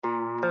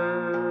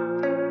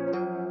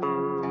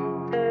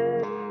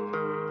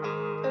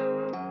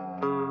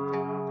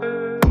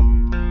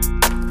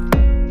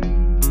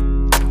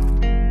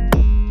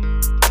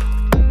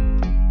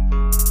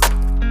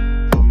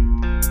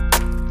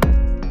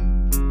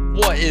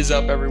What is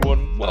up,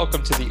 everyone?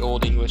 Welcome to the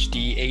Old English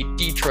D, a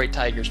Detroit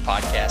Tigers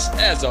podcast.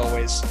 As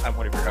always, I'm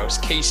one of your hosts,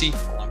 Casey,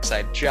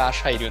 alongside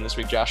Josh. How you doing this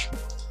week, Josh?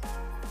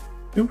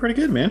 Doing pretty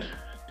good, man.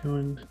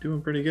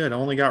 Doing pretty good. I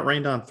only got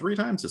rained on 3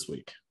 times this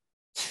week.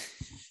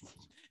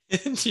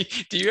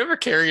 Do you ever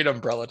carry an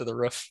umbrella to the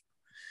roof?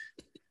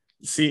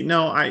 See,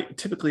 no, I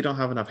typically don't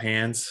have enough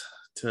hands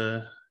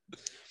to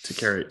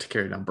carry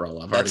an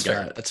umbrella. I've already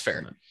got that's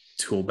fair. A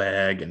tool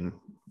bag and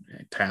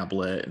a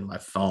tablet and my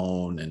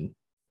phone, and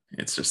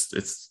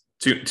it's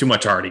too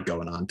much already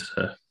going on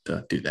to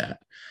do that.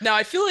 Now,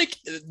 I feel like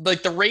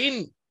the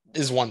rain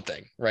is one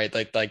thing,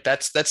 right? Like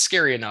that's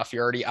scary enough.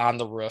 You're already on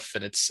the roof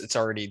and it's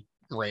already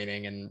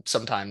raining, and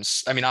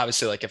sometimes, I mean,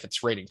 obviously, like if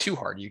it's raining too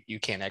hard, you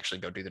can't actually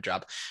go do the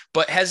job.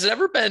 But has it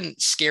ever been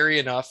scary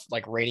enough,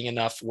 like raining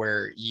enough,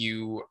 where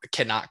you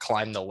cannot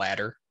climb the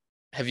ladder?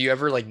 Have you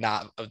ever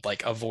not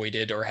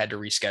avoided or had to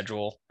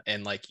reschedule,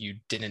 and like you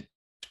didn't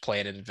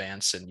plan in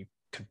advance and you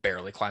could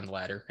barely climb the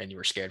ladder and you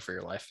were scared for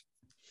your life?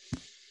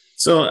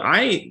 So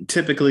I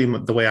typically,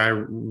 the way I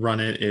run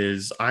it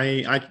is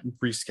I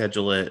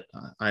reschedule it.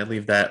 I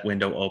leave that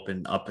window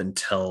open up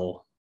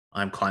until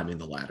I'm climbing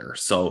the ladder.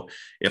 So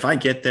if I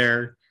get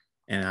there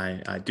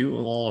and I do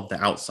all of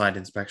the outside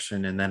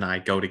inspection and then I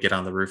go to get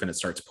on the roof and it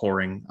starts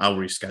pouring, I'll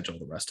reschedule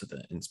the rest of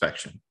the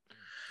inspection.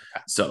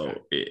 Okay.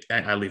 So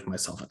I leave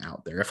myself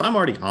out there. If I'm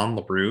already on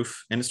the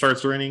roof and it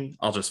starts raining,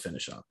 I'll just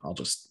finish up. I'll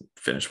just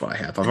finish what I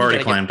have. I've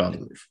already climbed on the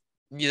roof.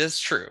 Yeah, that's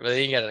true. But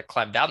then you got to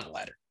climb down the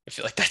ladder. I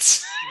feel like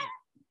that's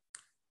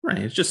right.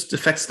 It just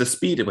affects the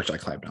speed at which I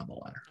climb down the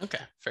ladder.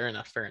 Okay. Fair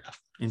enough.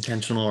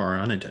 Intentional or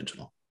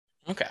unintentional.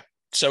 Okay.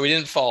 So we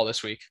didn't fall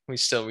this week. We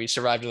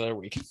survived another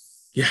week.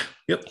 Yeah.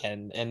 Yep.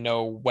 And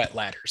no wet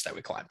ladders that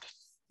we climbed.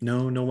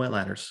 No wet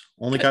ladders.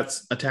 Only got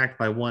attacked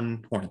by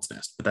one hornet's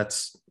nest, but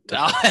that's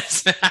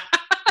that's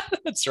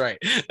right.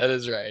 That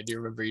is right. I do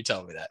remember you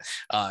telling me that.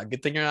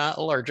 Good thing you're not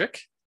allergic.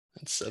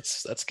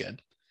 That's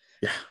good.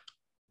 Yeah.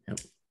 Yep.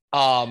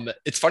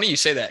 It's funny you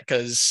say that,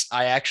 because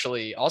I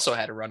actually also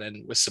had to run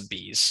in with some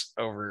bees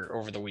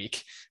over the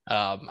week.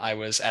 I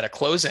was at a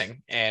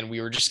closing and we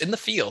were just in the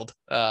field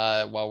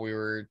while we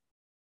were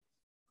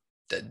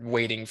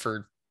waiting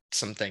for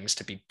some things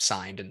to be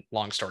signed, and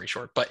long story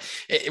short, but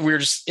we were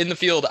just in the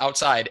field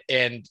outside,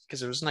 and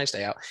because it was a nice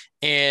day out,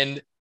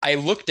 and I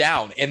looked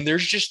down and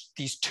there's just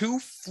these 2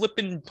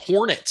 flipping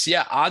hornets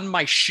on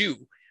my shoe.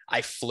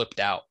 I flipped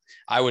out.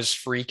 I was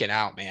freaking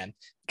out, man,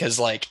 because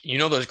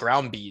those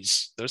ground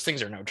bees, those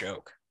things are no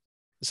joke.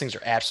 Those things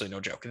are absolutely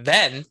no joke.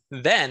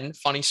 Then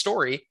funny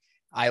story,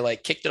 I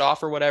kicked it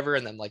off or whatever.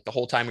 And then the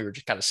whole time we were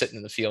just kind of sitting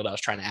in the field, I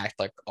was trying to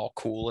act all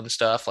cool and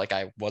stuff.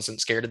 I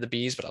wasn't scared of the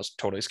bees, but I was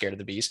totally scared of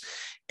the bees.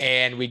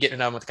 And we get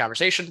on with the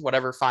conversation,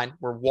 whatever, fine.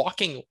 We're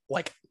walking,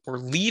 we're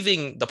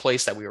leaving the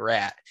place that we were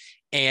at.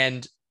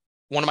 And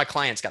one of my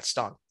clients got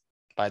stung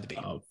by the bee.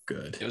 Oh,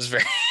 good. It was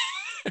very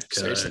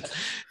seriously.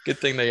 Good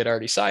thing they had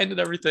already signed and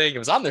everything. It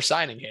was on their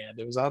signing hand.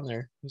 It was on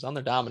their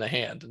dominant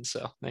hand. And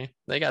so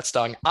they got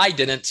stung. I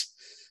didn't.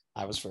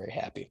 I was very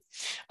happy.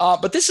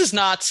 But this is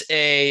not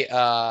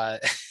a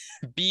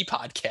bee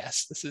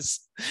podcast. This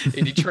is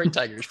a Detroit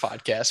Tigers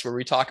podcast where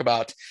we talk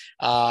about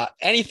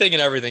anything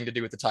and everything to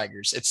do with the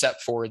Tigers,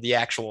 except for the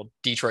actual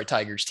Detroit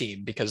Tigers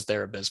team, because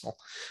they're abysmal.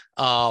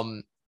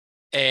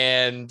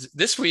 And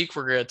this week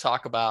we're going to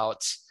talk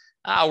about,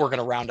 we're going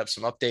to round up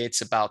some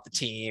updates about the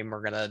team.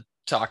 We're going to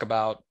talk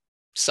about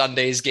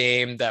Sunday's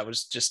game. That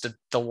was just a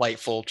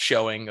delightful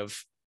showing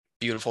of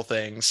beautiful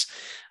things.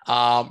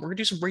 We're going to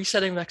do some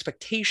resetting of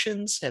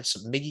expectations, have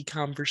some Miggy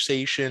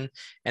conversation,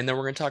 and then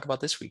we're going to talk about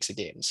this week's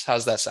games.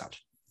 How's that sound?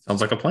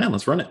 Sounds like a plan.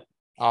 Let's run it.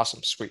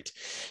 Awesome. Sweet.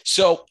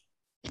 So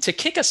to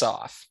kick us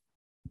off,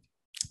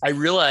 I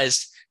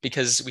realized,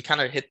 because we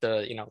kind of hit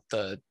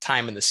the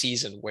time in the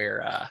season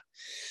where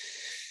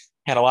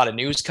had a lot of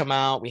news come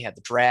out. We had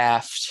the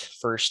draft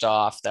first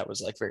off. That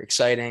was very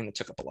exciting. It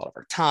took up a lot of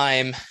our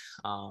time.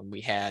 We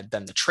had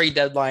then the trade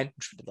deadline,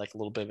 which we did a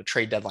little bit of a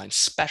trade deadline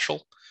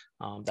special.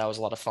 That was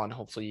a lot of fun.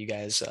 Hopefully you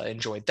guys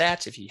enjoyed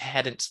that. If you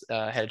hadn't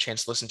had a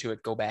chance to listen to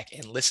it, go back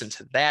and listen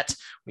to that.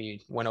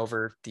 We went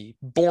over the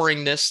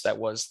boringness that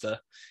was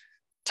the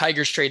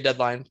Tigers trade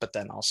deadline, but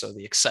then also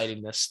the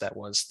excitingness that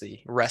was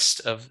the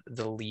rest of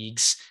the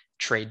league's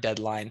trade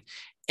deadline.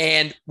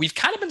 And we've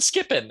kind of been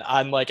skipping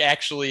on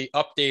actually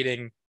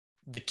updating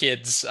the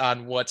kids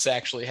on what's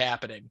actually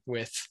happening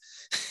with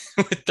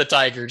the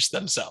Tigers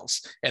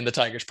themselves and the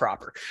Tigers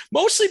proper,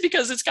 mostly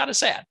because it's kind of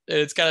sad.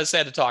 It's kind of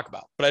sad to talk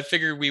about, but I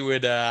figured we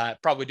would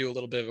probably do a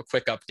little bit of a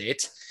quick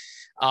update.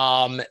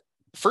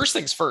 First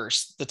things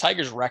first, the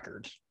Tigers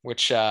record,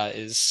 which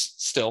is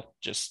still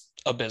just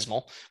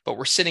abysmal, but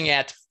we're sitting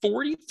at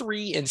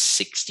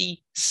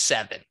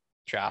 43-67.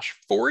 Josh,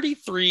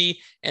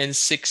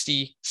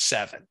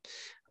 43-67.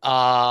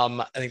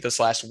 I think this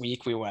last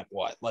week we went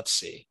what? Let's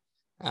see.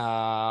 We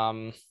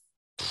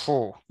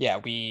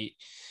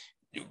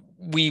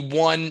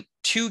won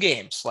 2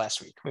 games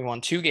last week. We won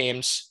 2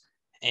 games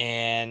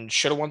and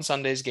should have won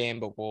Sunday's game,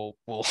 but we'll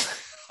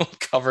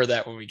cover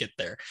that when we get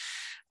there.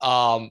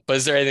 But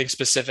is there anything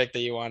specific that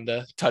you wanted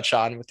to touch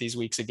on with these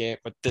weeks of game,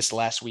 with this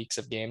last weeks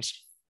of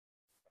games?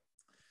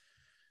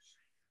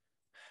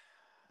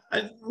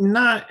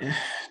 Not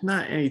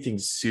anything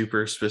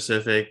super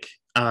specific.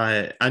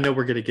 I know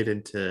we're going to get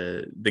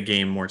into the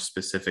game more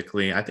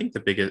specifically. I think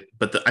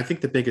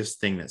the biggest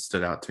thing that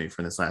stood out to me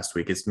from this last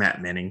week is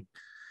Matt Manning.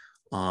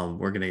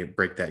 We're going to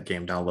break that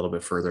game down a little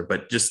bit further,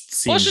 but just Well,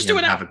 seeing let's just do him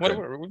it now. have a What,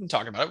 good. we can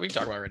talk about it. We can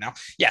talk about it right now.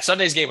 Yeah,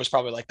 Sunday's game was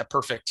probably like the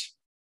perfect,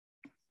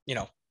 you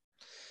know,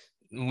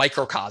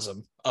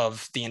 microcosm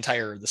of the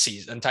entirety of the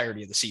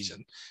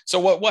season. So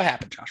what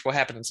happened, Josh? What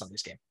happened in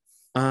Sunday's game?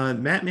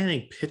 Matt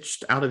Manning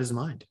pitched out of his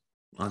mind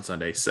on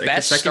Sunday. Best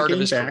Second start of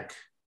game his back. career.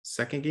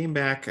 Second game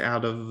back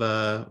out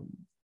of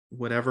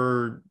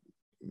whatever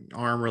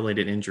arm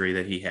related injury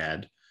that he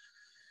had.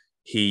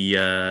 He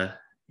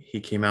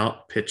came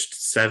out, pitched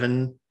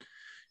 7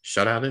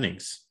 shutout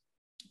innings,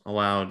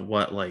 allowed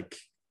what, like,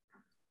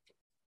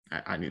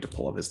 I need to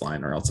pull up his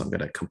line or else I'm going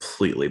to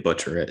completely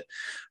butcher it.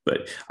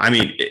 But I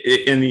mean,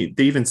 and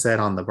they even said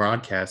on the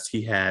broadcast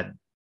he had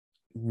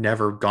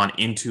never gone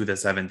into the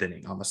 7th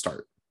inning on the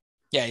start.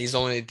 Yeah, he's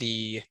only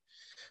the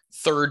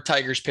third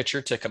Tigers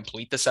pitcher to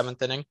complete the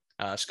 7th inning.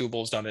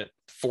 Skubal's done it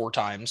 4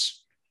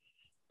 times.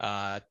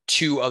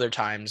 2 other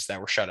times that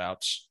were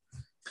shutouts,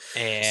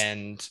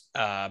 and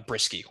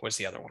Brisky was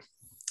the other one.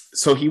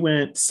 So he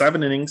went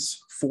 7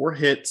 innings, 4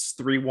 hits,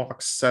 3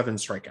 walks, 7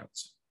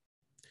 strikeouts,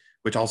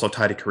 which also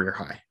tied a career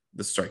high,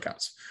 the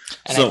strikeouts.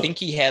 And I think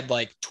he had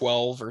like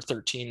 12 or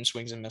 13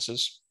 swings and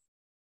misses.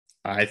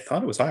 I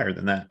thought it was higher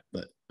than that,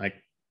 but I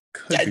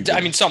could. Yeah,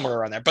 I mean, somewhere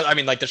around there. But I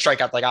mean, like the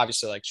strikeout, like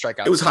obviously, like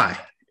strikeouts. It was high.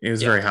 It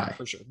was very high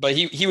for sure. But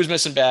he was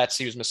missing bats,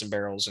 he was missing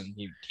barrels, and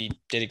he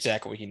did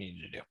exactly what he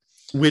needed to do.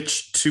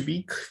 Which, to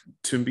be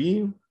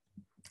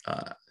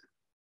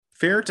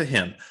fair to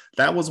him,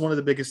 that was one of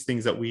the biggest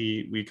things that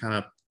we kind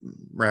of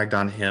ragged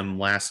on him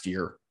last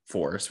year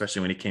for,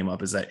 especially when he came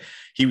up, is that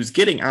he was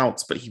getting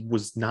outs, but he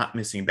was not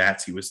missing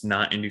bats. He was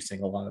not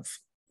inducing a lot of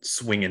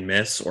swing and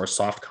miss or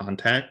soft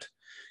contact.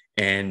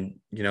 And,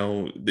 you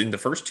know, in the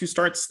first 2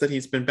 starts that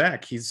he's been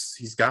back,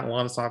 he's got a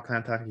lot of soft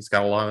contact. He's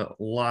got a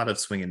lot of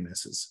swing and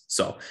misses.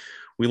 So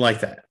we like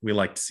that. We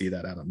like to see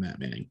that out of Matt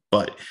Manning.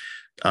 But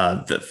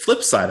the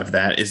flip side of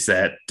that is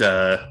that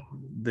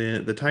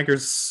the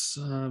Tigers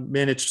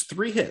managed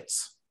 3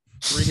 hits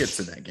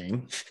in that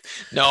game.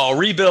 No,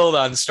 rebuild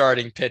on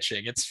starting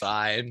pitching. It's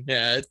fine.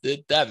 Yeah,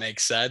 that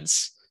makes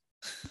sense.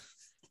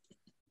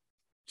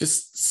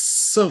 Just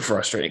so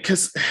frustrating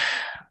because,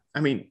 I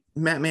mean,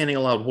 Matt Manning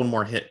allowed 1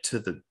 more hit to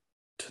the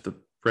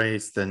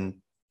Rays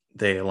than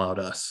they allowed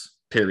us,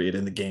 period,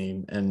 in the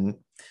game. And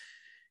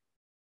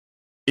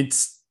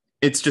it's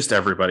just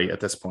everybody at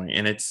this point,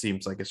 and it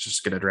seems like it's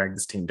just going to drag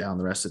this team down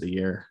the rest of the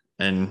year.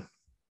 And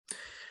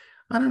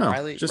I don't know.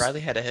 Riley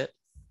had a hit.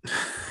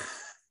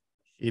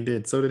 He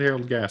did. So did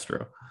Harold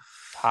Castro.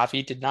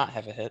 Javi did not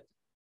have a hit.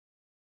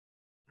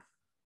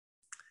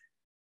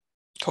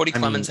 Cody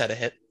Clemens had a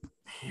hit.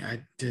 Yeah,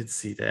 I did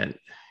see that.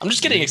 I'm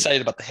just getting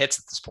excited about the hits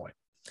at this point.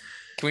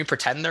 Can we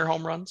pretend they're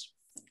home runs?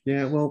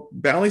 Yeah, well,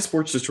 Bally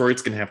Sports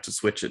Detroit's going to have to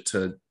switch it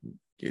to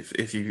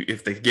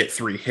if they get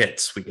 3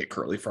 hits, we get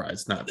curly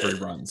fries, not 3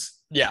 runs.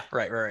 Yeah,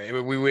 right.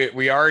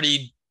 We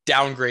already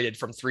downgraded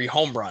from 3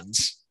 home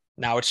runs.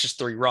 Now it's just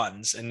 3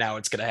 runs, and now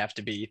it's going to have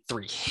to be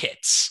 3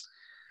 hits.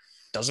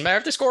 Doesn't matter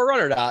if they score a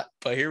run or not,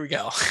 but here we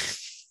go.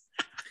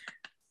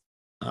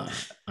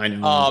 I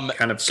know,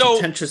 kind of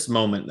contentious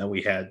moment that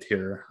we had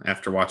here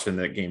after watching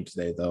that game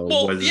today, though.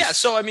 Well, yeah.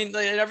 So I mean,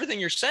 like, everything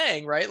you're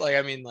saying, right? Like,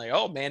 I mean, like,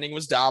 oh, Manning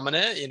was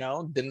dominant. You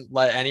know, didn't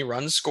let any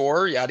runs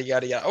score. Yada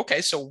yada yada.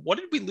 Okay, so what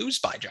did we lose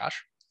by,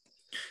 Josh?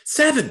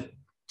 7.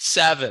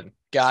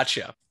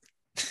 Gotcha.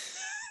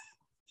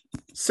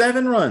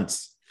 7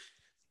 runs.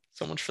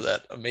 So much for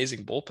that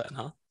amazing bullpen,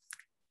 huh?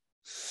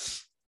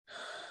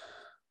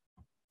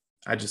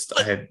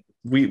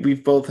 We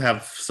both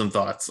have some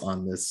thoughts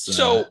on this.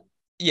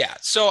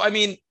 So I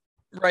mean,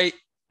 right,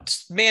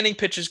 Manning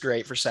pitches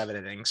great for 7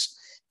 innings,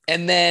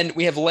 and then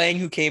we have Lang,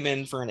 who came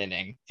in for an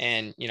inning,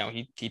 and you know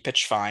he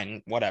pitched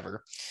fine,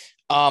 whatever.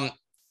 And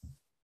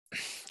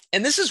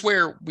this is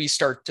where we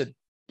start to,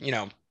 you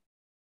know,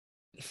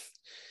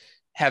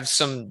 have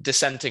some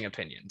dissenting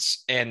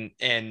opinions, and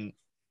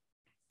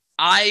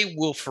I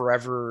will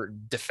forever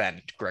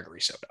defend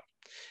Gregory Soto.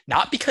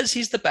 Not because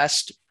he's the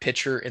best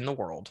pitcher in the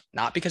world,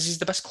 not because he's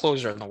the best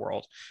closer in the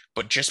world,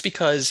 but just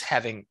because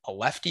having a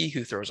lefty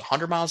who throws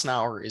 100 miles an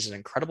hour is an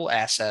incredible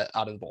asset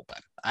out of the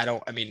bullpen.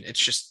 It's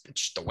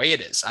just the way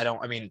it is.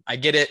 I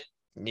get it.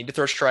 You need to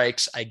throw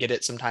strikes. I get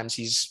it. Sometimes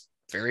he's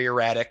very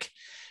erratic,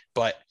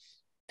 but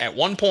at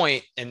one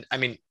point, and I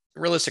mean,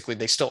 realistically,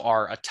 they still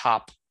are a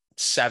top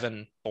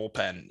 7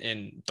 bullpen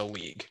in the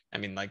league. I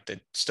mean, like,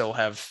 they still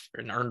have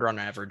an earned run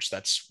average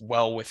that's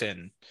well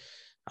within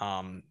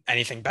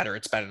anything better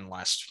it's been in the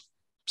last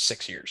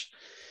 6 years.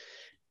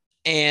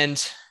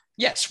 And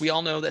yes, we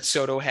all know that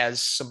Soto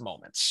has some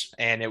moments,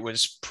 and it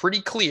was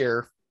pretty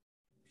clear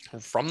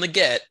from the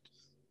get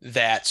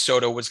that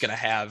Soto was going to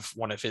have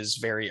one of his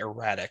very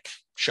erratic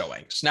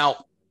showings.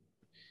 Now,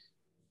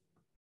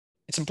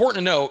 it's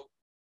important to note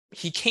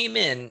he came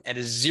in at a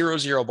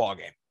 0-0 ball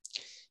game.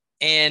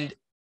 And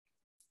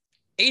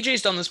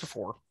AJ's done this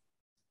before.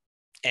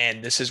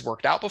 And this has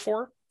worked out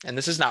before. And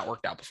this has not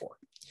worked out before.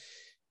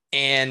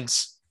 And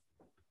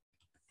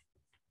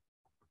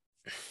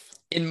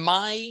in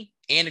my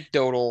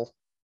anecdotal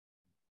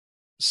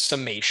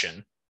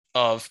summation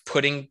of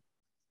putting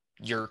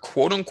your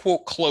quote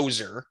unquote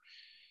closer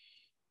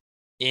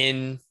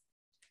in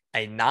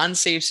a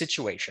non-save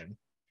situation,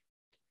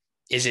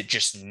 is it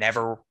just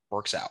never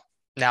works out.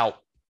 Now,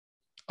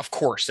 of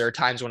course, there are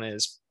times when it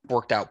has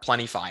worked out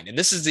plenty fine. And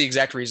this is the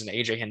exact reason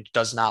AJ Hinch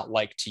does not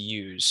like to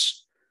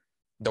use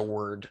the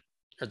word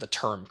or the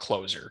term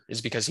closer,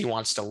 is because he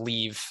wants to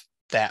leave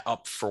that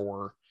up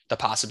for the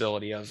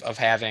possibility of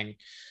having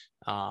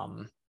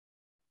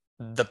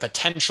the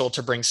potential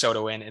to bring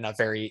Soto in a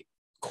very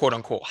quote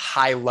unquote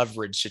high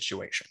leverage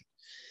situation.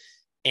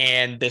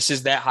 And this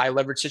is that high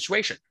leverage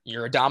situation.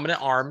 You're a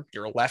dominant arm,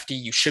 you're a lefty,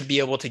 you should be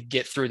able to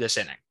get through this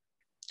inning.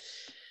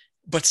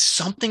 But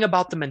something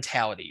about the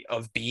mentality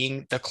of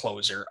being the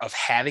closer, of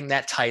having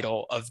that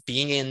title, of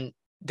being in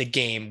the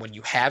game when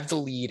you have the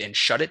lead and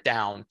shut it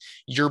down,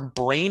 your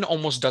brain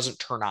almost doesn't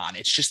turn on.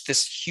 It's just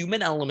this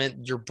human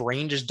element. Your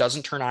brain just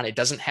doesn't turn on. It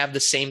doesn't have the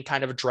same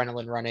kind of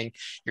adrenaline running.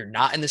 You're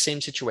not in the same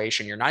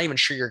situation. You're not even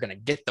sure you're going to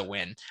get the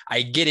win.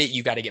 I get it.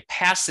 You got to get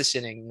past this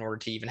inning in order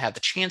to even have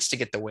the chance to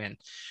get the win.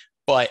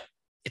 But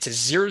it's a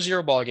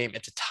 0-0 ball game.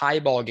 It's a tie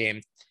ball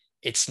game.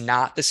 It's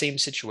not the same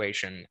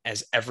situation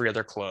as every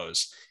other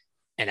close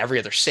and every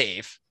other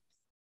save.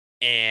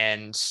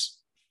 And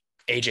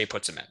AJ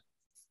puts him in.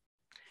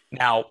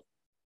 Now,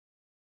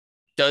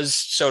 does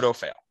Soto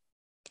fail?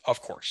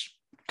 Of course,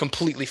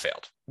 completely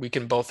failed. We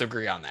can both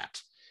agree on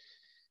that.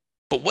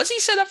 But was he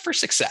set up for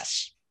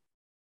success?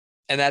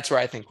 And that's where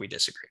I think we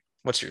disagree.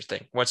 What's your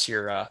thing? What's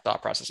your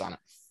thought process on it?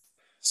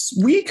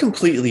 We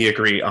completely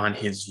agree on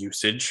his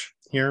usage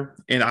here.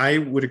 And I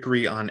would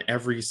agree on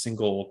every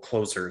single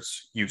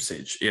closer's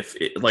usage. If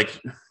it, like,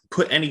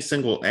 put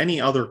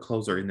any other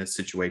closer in this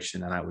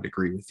situation, and I would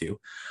agree with you.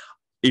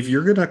 If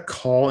you're going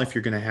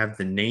to have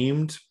the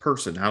named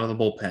person out of the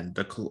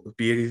bullpen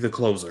be the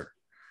closer,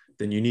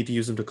 then you need to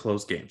use them to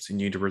close games. You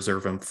need to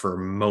reserve them for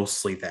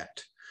mostly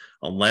that.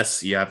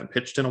 Unless you haven't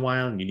pitched in a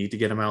while and you need to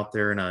get them out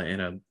there in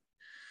a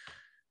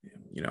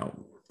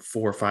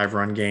 4 or 5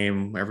 run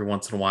game every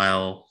once in a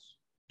while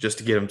just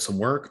to get them some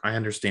work. I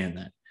understand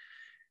that.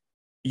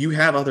 You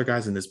have other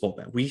guys in this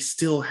bullpen. We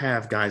still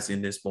have guys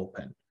in this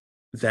bullpen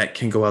that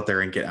can go out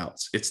there and get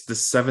outs. It's the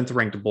 7th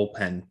ranked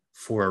bullpen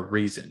for a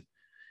reason,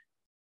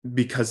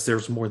 because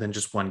there's more than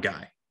just one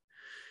guy.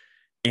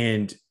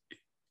 And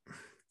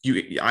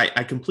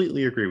I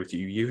completely agree with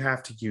you. You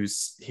have to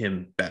use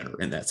him better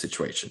in that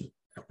situation.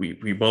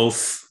 We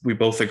both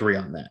agree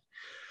on that.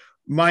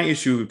 My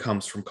issue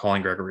comes from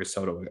calling Gregory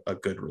Soto a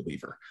good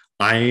reliever.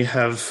 I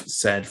have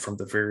said from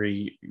the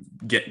very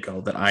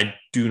get-go that I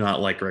do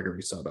not like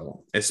Gregory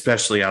Soto,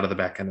 especially out of the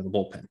back end of the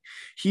bullpen.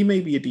 He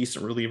may be a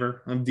decent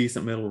reliever, a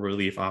decent middle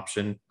relief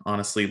option,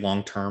 honestly,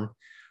 long-term.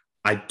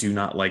 I do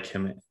not like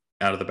him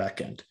out of the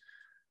back end.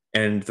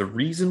 And the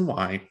reason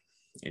why,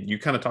 and you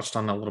kind of touched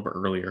on that a little bit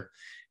earlier,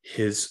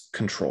 his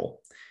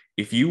control.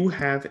 If you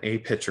have a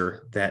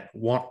pitcher that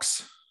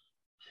walks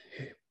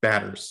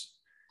batters,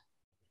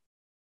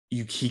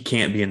 he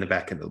can't be in the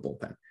back end of the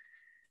bullpen.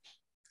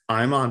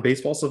 I'm on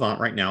Baseball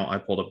Savant right now. I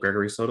pulled up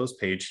Gregory Soto's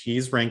page.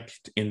 He's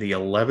ranked in the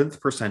 11th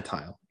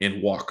percentile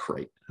in walk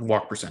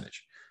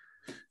percentage.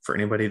 For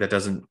anybody that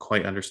doesn't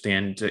quite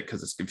understand it,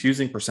 because it's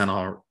confusing,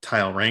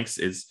 percentile ranks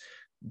is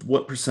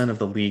what percent of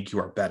the league you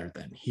are better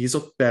than. He's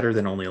better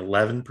than only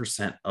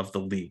 11% of the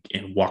league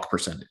in walk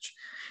percentage.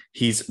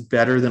 He's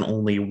better than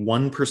only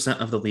 1%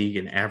 of the league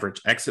in average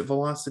exit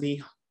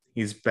velocity.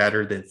 He's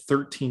better than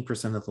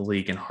 13% of the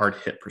league in hard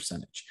hit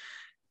percentage.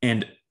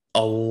 And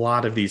a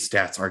lot of these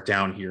stats are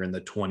down here in the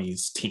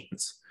 20s,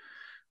 teens,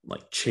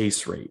 like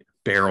chase rate,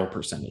 barrel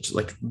percentage,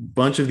 like a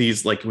bunch of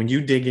these. Like when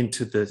you dig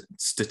into the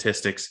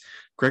statistics,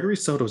 Gregory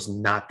Soto is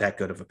not that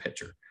good of a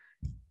pitcher.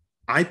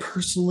 I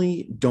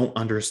personally don't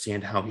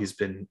understand how he's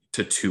been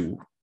to 2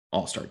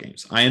 All-Star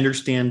games. I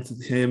understand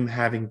him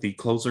having the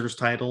closer's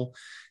title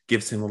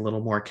gives him a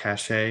little more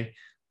cachet.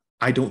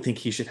 I don't think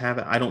he should have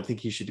it. I don't think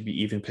he should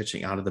be even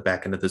pitching out of the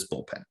back end of this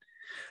bullpen.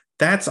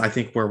 That's, I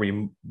think, where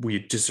we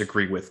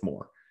disagree with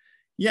more.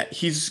 Yeah,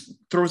 he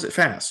throws it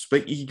fast,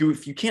 but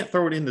if you can't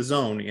throw it in the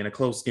zone in a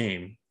close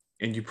game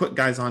and you put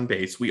guys on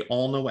base, we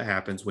all know what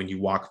happens when you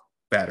walk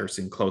batters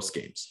in close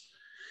games.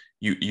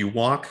 You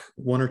walk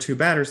 1 or 2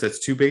 batters, that's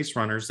 2 base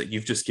runners that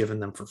you've just given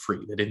them for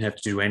free. They didn't have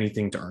to do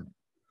anything to earn it.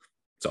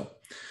 So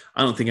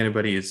I don't think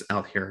anybody is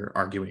out here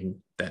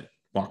arguing that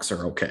walks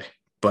are okay.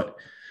 But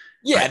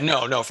yeah,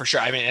 no, for sure.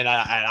 I mean, and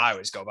I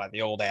always go by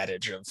the old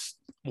adage of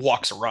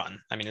walks a run.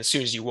 I mean, as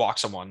soon as you walk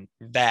someone,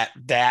 that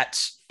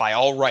by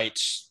all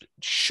rights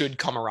should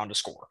come around to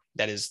score.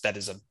 That is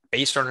a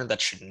base runner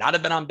that should not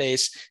have been on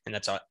base, and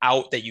that's an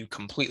out that you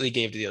completely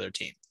gave to the other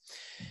team.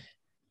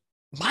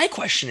 My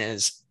question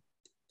is,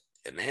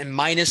 and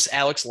minus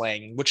Alex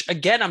Lang, which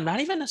again, I'm not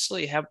even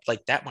necessarily have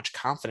like that much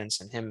confidence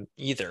in him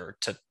either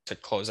to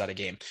close out a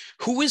game.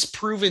 Who has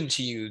proven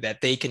to you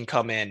that they can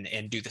come in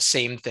and do the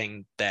same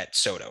thing that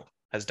Soto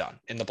has done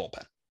in the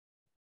bullpen?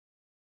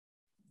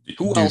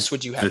 Who else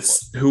would you have?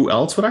 Who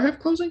else would I have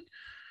closing?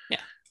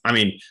 Yeah. I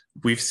mean,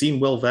 we've seen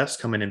Will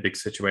Vest come in big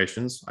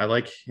situations. I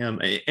like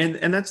him.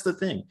 And that's the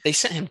thing. They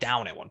sent him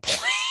down at one point.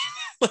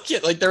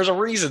 like there's a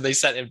reason they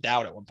sent him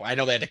down at one point. I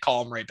know they had to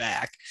call him right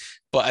back,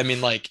 but I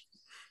mean, like,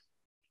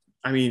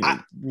 Lang,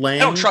 I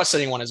don't trust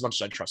anyone as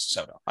much as I trust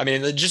Soto. I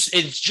mean,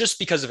 it's just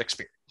because of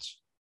experience.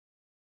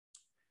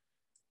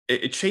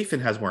 Chafin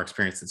has more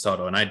experience than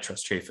Soto, and I'd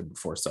trust Chafin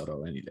before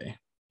Soto any day.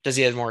 Does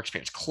he have more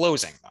experience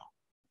closing though?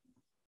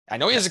 I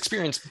know he has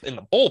experience in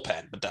the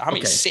bullpen, but how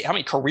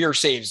many career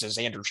saves does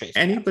Andrew Chafin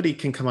have? Anybody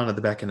can come out of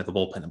the back end of the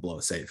bullpen and blow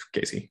a save,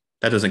 Casey.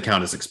 That doesn't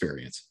count as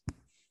experience.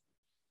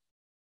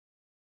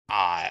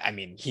 I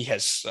mean, he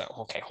has.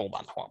 Okay, hold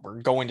on.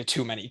 We're going to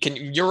too many.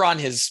 You're on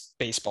his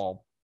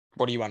baseball?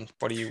 What are you on?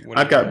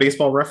 I've got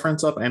Baseball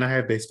Reference up, and I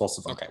have Baseball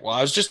Savant. Okay, well,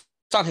 I was just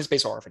on his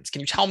Baseball Reference.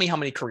 Can you tell me how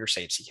many career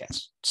saves he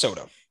has?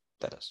 Soto,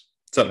 that is.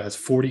 Soto has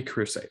 40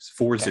 career saves,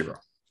 4-0.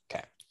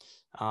 Okay.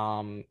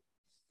 Of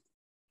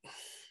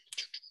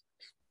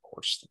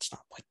course, that's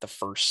not like the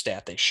first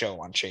stat they show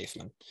on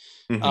Chafin.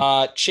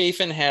 Mm-hmm.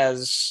 Chafin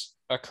has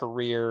a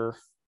career,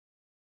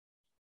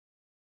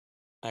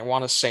 I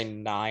want to say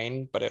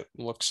 9, but it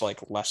looks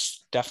like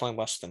definitely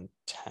less than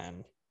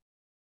 10.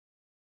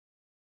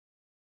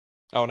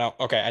 Oh, no.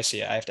 Okay, I see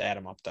it. I have to add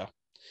them up, though. It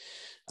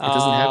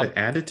doesn't have it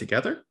added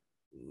together?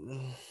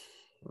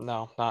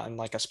 No, not in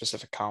like a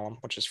specific column,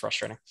 which is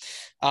frustrating.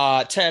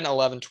 10,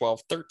 11,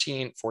 12,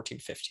 13, 14,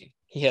 15.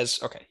 He has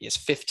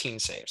 15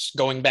 saves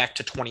going back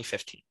to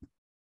 2015.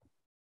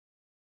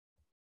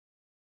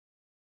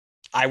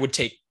 I would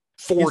take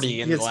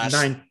 40 in the last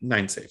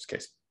nine saves,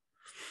 Casey.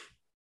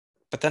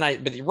 But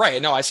right.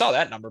 No, I saw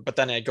that number, but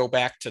then I go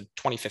back to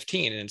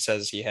 2015 and it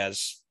says he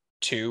has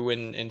 2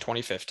 in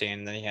 2015.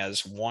 And then he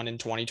has 1 in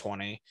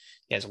 2020.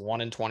 He has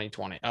 1 in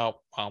 2020. Oh,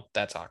 well,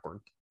 that's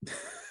awkward.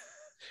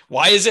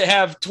 Why does it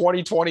have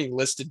 2020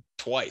 listed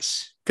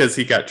twice? Because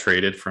he got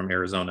traded from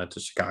Arizona to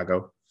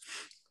Chicago.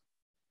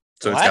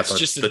 So well, that's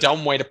just a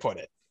dumb way to put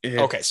it.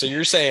 Yeah. Okay, so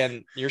you're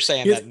saying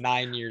that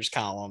 9 years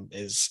column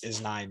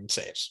is 9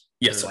 saves.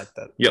 Yes. Like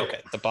that. Yep.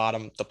 Okay. The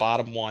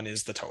bottom one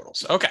is the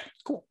totals. Okay,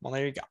 cool. Well,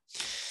 there you go.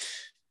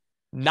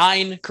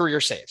 9 career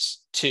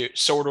saves to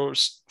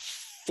Soto's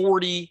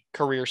 40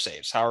 career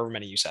saves. However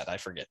many you said, I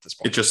forget this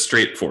point. It's just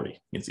straight 40.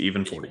 It's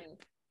even 40.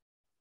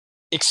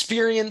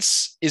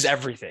 Experience is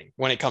everything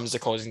when it comes to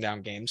closing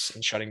down games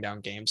and shutting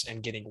down games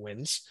and getting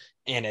wins.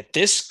 And at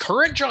this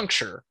current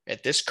juncture,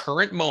 at this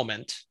current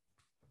moment,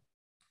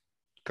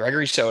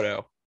 Gregory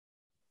Soto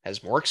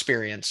has more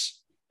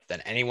experience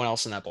than anyone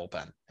else in that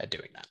bullpen at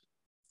doing that.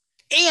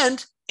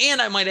 And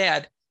I might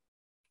add,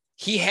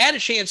 he had a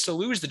chance to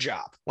lose the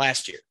job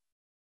last year.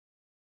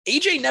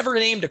 AJ never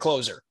named a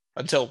closer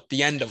until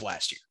the end of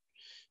last year.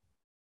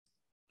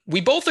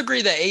 We both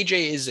agree that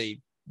AJ is a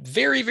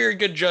very, very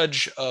good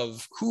judge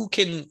of who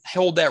can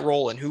hold that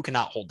role and who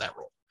cannot hold that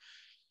role.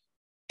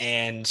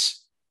 And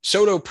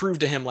Soto proved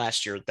to him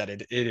last year that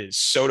it is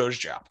Soto's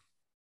job.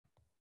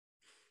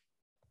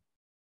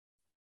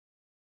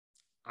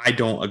 I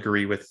don't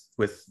agree with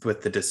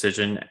the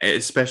decision,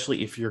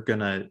 especially if you're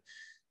gonna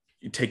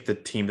take the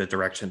team the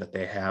direction that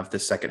they have the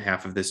second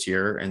half of this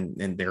year,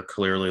 and they're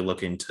clearly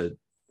looking to,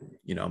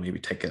 maybe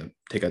take a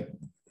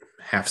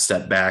half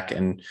step back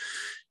and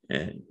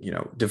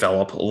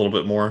develop a little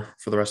bit more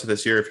for the rest of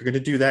this year. If you're going to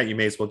do that, you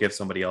may as well give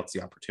somebody else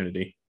the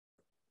opportunity,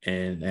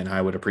 and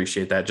I would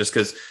appreciate that, just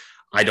because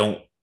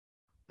and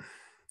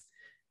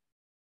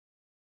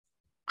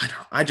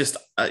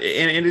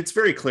it's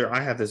very clear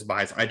I have this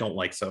bias. I don't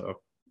like Soto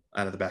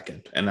out of the back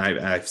end, and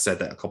I've said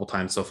that a couple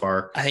times so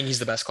far. I think he's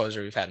the best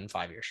closer we've had in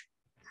 5 years.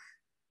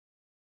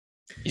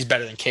 He's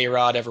better than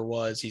K-Rod ever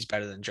was. He's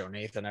better than Joe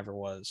Nathan ever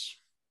was.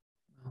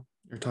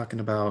 You're talking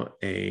about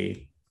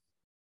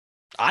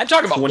I'm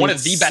talking about one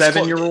of the best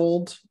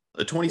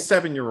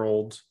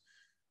 27-year-old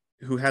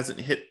who hasn't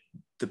hit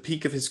the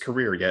peak of his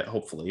career yet,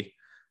 hopefully,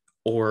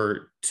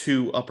 or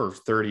 2 upper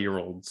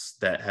 30-year-olds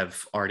that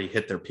have already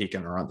hit their peak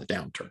and are on the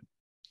downturn.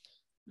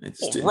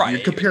 Right.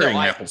 You're comparing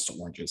apples to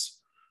oranges.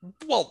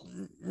 Well,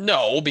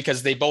 no,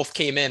 because they both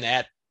came in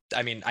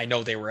I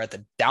know they were at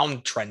the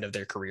downtrend of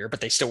their career, but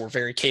they still were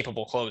very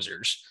capable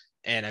closers.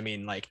 And I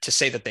mean, like, to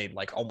say that they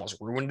like almost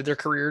ruined their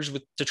careers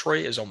with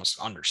Detroit is almost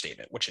an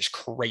understatement, which is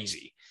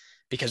crazy,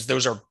 because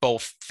those are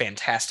both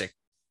fantastic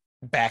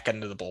back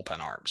end of the bullpen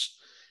arms.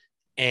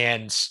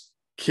 And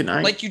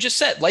like you just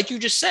said,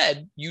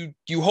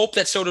 you hope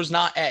that Soto's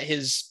not at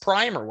his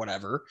prime or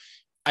whatever.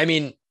 I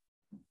mean,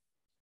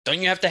 don't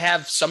you have to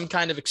have some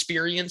kind of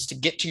experience to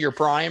get to your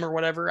prime or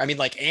whatever? I mean,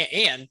 like,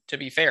 and to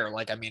be fair,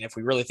 like, I mean, if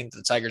we really think that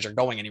the Tigers are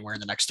going anywhere in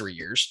the next 3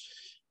 years,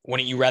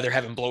 wouldn't you rather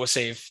have him blow a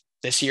save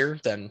this year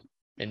than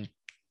in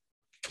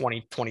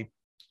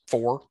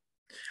 2024?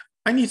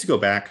 I need to go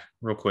back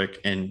real quick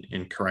and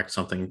correct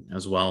something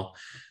as well.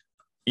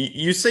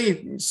 You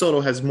say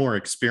Soto has more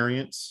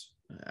experience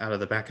out of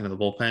the back end of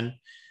the bullpen.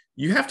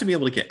 You have to be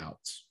able to get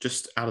outs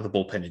just out of the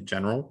bullpen in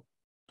general.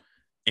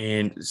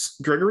 And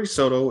Gregory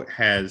Soto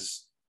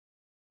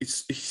he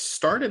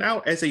started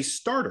out as a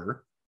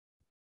starter,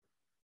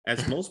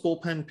 as most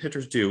bullpen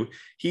pitchers do.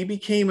 He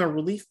became a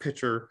relief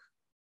pitcher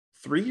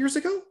 3 years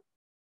ago,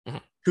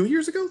 2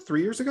 years ago,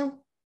 3 years ago.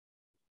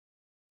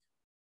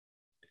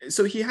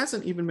 So he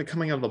hasn't even been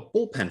coming out of the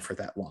bullpen for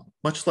that long,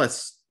 much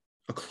less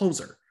a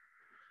closer.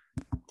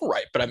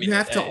 Right. But I mean, you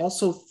have to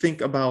also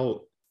think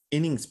about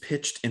innings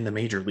pitched in the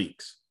major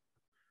leagues.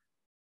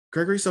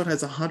 Gregory Soto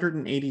has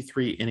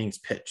 183 innings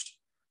pitched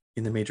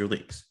in the major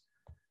leagues.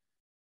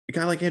 A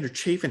guy like Andrew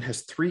Chafin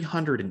has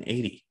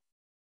 380.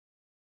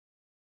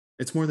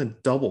 It's more than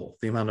double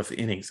the amount of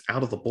innings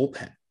out of the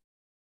bullpen.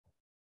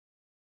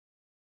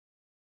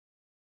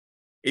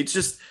 It's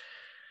just.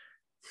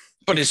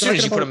 But as soon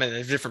as you put him in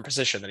a different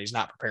position that he's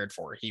not prepared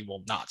for, he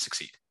will not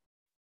succeed.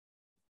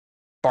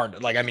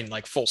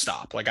 Full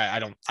stop. Like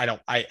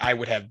I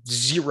would have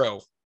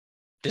zero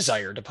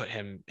desire to put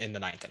him in the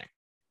ninth inning.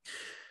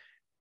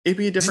 It'd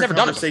be a different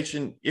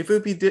conversation. It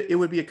would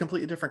be a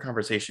completely different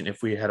conversation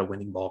if we had a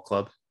winning ball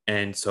club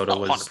and Soto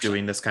was 100%.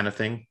 Doing this kind of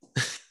thing.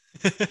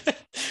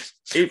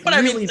 It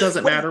really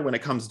doesn't matter when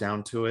it comes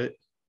down to it.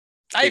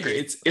 I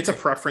agree. It's a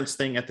preference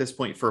thing at this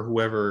point for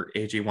whoever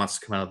AJ wants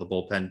to come out of the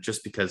bullpen,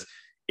 just because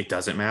it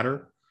doesn't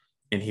matter.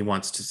 And he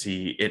wants to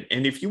see it.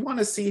 And if you want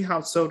to see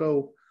how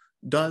Soto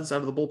does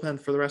out of the bullpen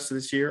for the rest of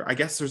this year, I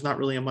guess there's not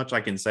really much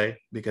I can say,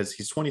 because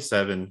he's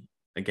 27,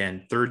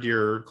 again, third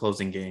year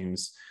closing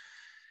games.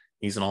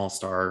 He's an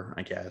all-star,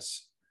 I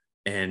guess.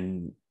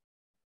 And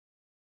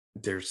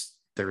there's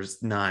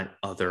not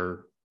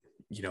other,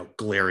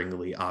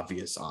 glaringly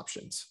obvious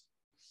options.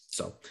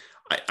 So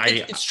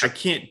I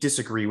can't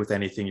disagree with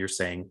anything you're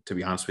saying, to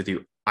be honest with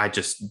you. I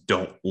just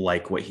don't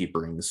like what he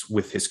brings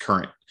with his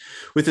current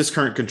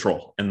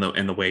control and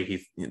the way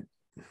he,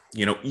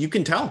 you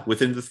can tell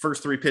within the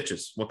first 3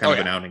 pitches what kind of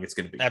an outing it's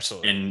going to be.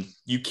 Absolutely. And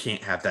you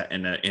can't have that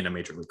in a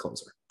major league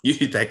closer.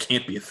 That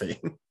can't be a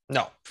thing.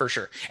 No, for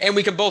sure. And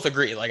we can both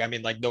agree.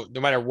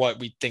 No matter what,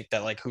 we think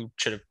that who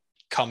should have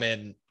come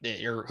in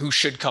or who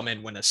should come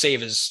in when a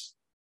save is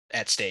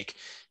at stake.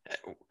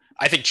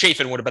 I think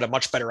Chafin would have been a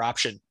much better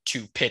option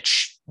to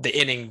pitch the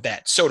inning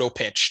that Soto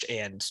pitched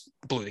and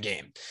blew the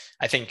game.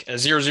 I think a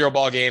 0-0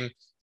 ball game,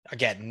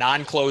 again,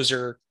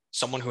 non-closer,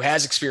 someone who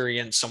has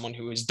experience, someone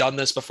who has done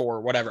this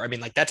before, whatever.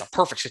 That's a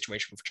perfect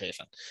situation for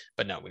Chafin.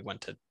 But no, we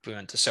went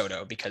to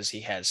Soto because he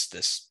has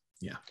this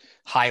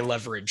high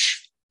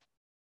leverage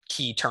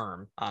key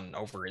term on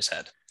over his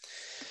head.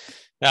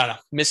 No,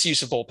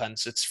 misuse of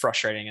bullpens. It's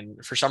frustrating.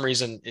 And for some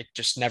reason, it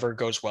just never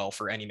goes well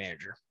for any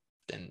manager.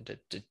 And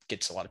it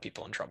gets a lot of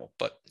people in trouble,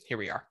 but here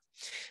we are.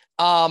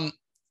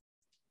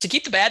 To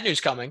keep the bad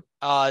news coming,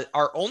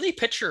 our only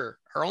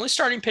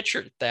starting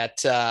pitcher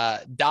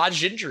that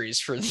dodged injuries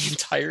for the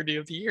entirety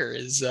of the year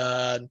is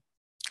no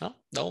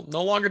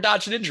longer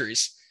dodging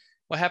injuries.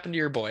 What happened to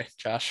your boy,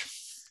 Josh?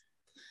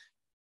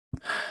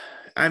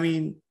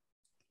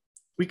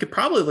 We could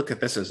probably look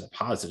at this as a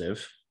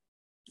positive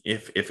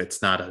if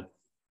it's not a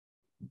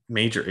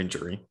major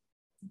injury.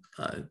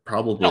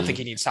 Probably. I don't think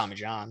he needs Tommy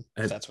John.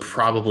 That's what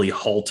probably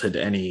halted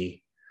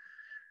any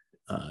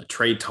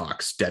trade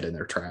talks dead in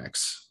their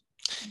tracks.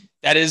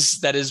 That is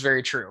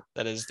very true.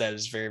 That is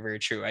very, very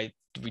true.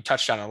 We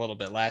touched on it a little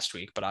bit last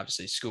week, but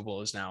obviously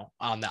Skubal is now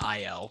on the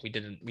IL. We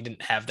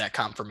didn't have that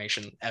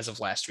confirmation as of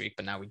last week,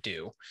 but now we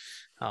do.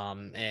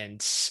 And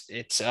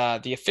it's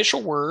the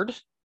official word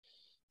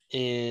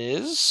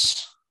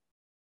is.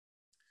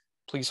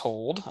 Please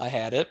hold. I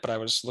had it, but I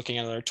was looking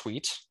at another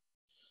tweet.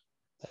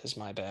 That is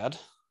my bad.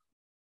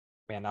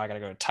 Man, now I got to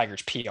go to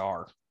Tigers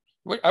PR.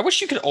 I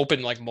wish you could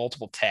open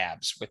multiple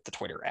tabs with the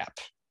Twitter app.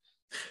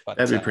 But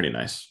that'd be pretty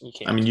nice.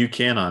 You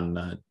can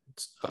on.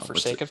 But for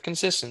sake of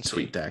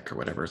consistency, TweetDeck or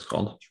whatever it's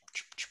called.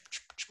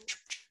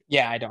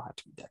 Yeah, I don't have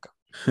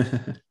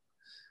TweetDeck.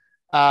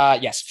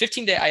 Yes,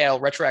 15-day IL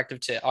retroactive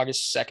to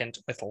August 2nd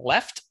with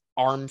left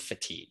arm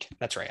fatigue.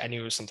 That's right. I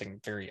knew it was something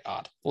very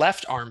odd.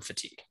 Left arm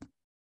fatigue.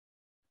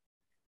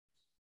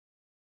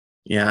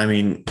 Yeah,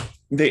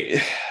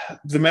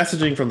 the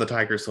messaging from the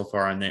Tigers so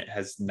far on it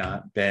has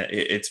not been.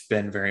 It's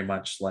been very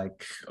much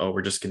like,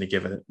 we're just going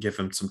to give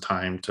him some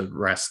time to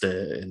rest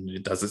it, and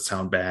it doesn't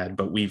sound bad.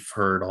 But we've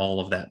heard all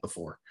of that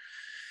before,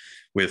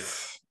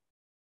 with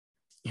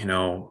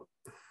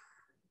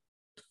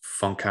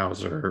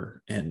Funkhauser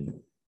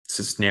and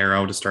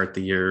Cisnero to start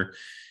the year.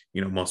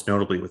 Most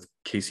notably with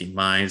Casey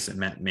Mize and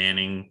Matt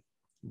Manning,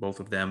 both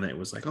of them. It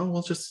was like,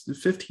 well, just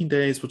 15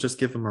 days. We'll just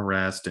give him a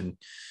rest, and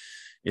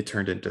it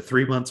turned into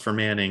 3 months for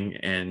Manning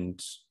and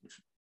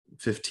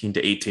 15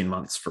 to 18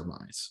 months for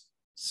Mize.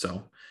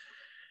 So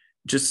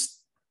just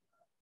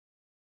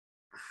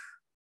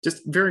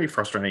very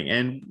frustrating,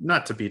 and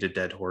not to beat a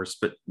dead horse,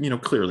 but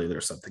clearly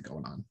there's something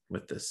going on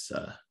with this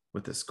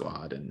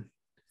squad and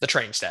the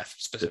training staff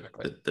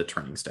specifically. The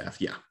training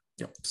staff. Yeah.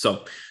 Yep.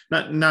 So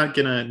not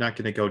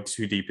gonna go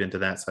too deep into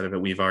that side of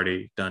it. We've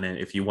already done it.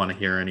 If you want to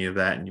hear any of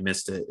that and you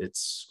missed it,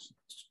 it's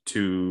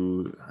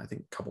to, I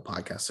think a couple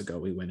podcasts ago,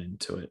 we went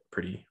into it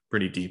pretty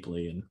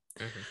deeply, and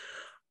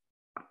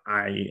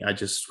I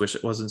just wish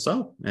it wasn't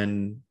so.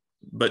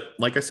 But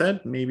like I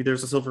said, maybe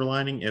there's a silver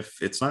lining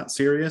if it's not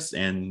serious,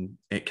 and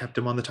it kept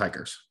him on the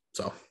Tigers.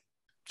 So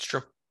it's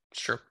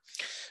true.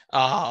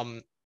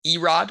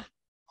 Erod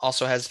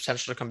also has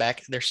potential to come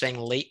back. They're saying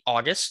late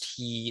August.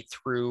 He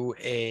threw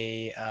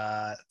a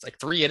like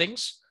 3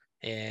 innings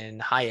in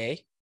high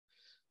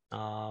A,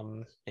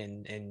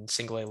 in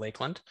single A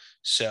Lakeland.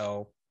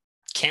 So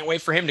can't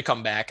wait for him to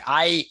come back.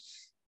 I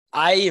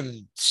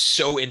am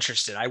so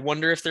interested. I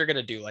wonder if they're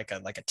gonna do like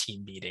a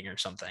team meeting or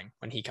something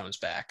when he comes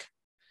back.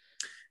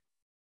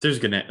 There's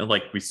gonna,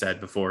 like we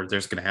said before,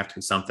 there's gonna have to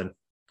be something.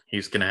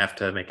 He's gonna have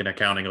to make an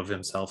accounting of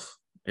himself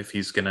if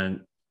he's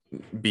gonna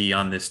be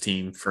on this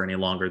team for any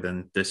longer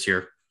than this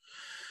year.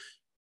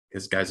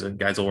 Because guys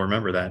will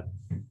remember that.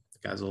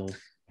 Guys will,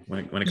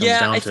 when it comes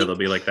down to it, they'll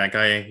be like, that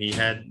guy, he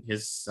had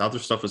his other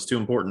stuff was too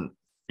important,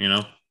 you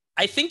know?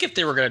 I think if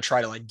they were going to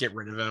try to like get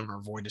rid of him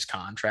or void his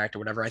contract or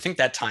whatever, I think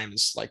that time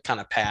is like kind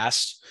of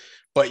past.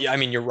 But yeah, I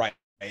mean, you're right.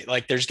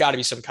 Like there's got to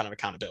be some kind of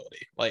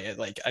accountability.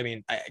 I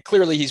mean,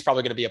 clearly he's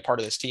probably going to be a part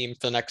of this team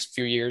for the next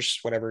few years,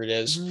 whatever it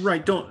is.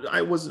 Right.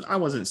 I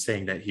wasn't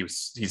saying that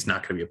he's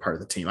not going to be a part of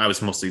the team. I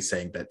was mostly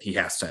saying that he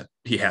has to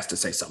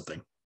say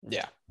something.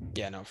 Yeah.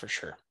 Yeah, no, for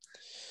sure.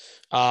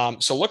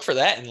 So look for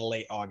that in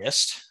late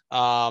August.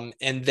 And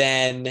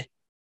then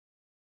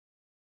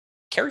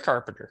Kerry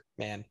Carpenter,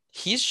 man,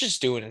 he's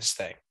just doing his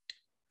thing.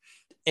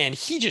 And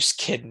he just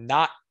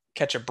cannot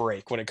catch a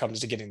break when it comes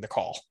to getting the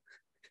call.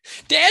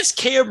 Daz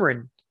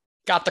Cameron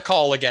got the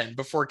call again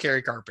before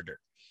Kerry Carpenter.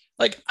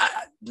 Like,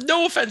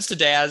 no offense to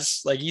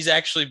Daz. Like, he's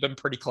actually been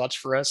pretty clutch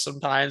for us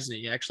sometimes. And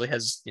he actually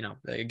has,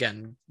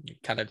 again,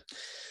 kind of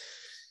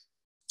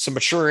some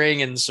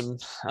maturing and some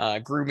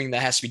grooming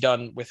that has to be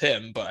done with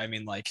him. But I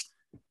mean, like,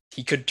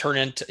 he could turn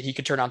out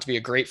to be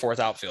a great 4th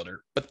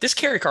outfielder. But this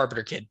Kerry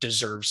Carpenter kid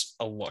deserves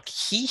a look.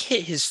 He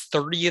hit his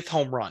 30th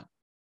home run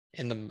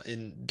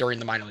during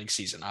the minor league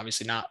season.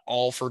 Obviously, not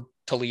all for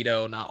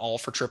Toledo, not all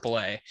for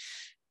AAA,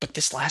 but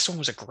this last one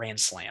was a grand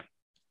slam.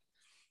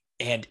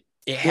 And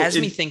it has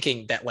me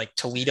thinking that like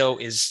Toledo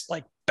is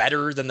like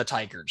better than the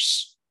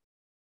Tigers.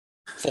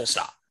 Full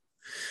stop.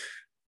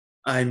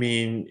 I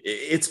mean,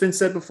 it's been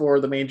said before,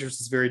 the majors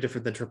is very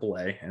different than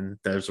AAA, and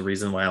there's a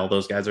reason why all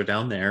those guys are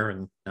down there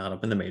and not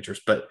up in the majors.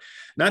 But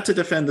not to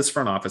defend this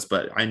front office,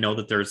 but I know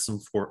that there's some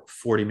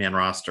 40-man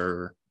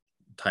roster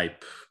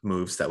type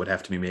moves that would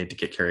have to be made to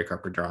get Kerry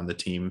Carpenter on the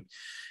team.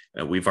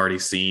 We've already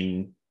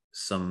seen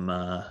some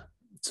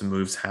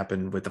moves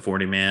happen with the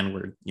 40-man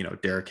where,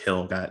 Derek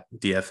Hill got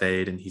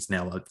DFA'd and he's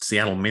now a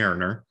Seattle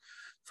Mariner,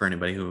 for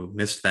anybody who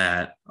missed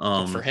that.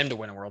 For him to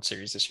win a World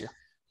Series this year.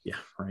 Yeah,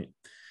 right.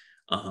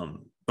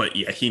 But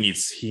yeah, he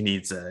needs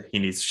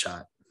a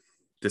shot.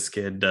 This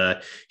kid,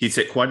 he's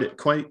hit quite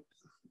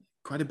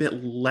a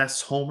bit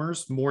less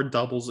homers, more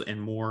doubles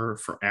and more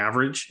for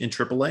average in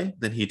AAA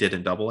than he did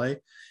in AA.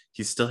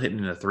 He's still hitting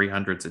in the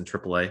 300s in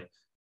AAA,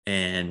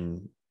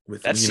 and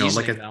with that's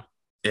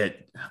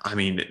I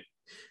mean,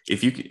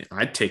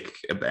 I'd take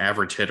an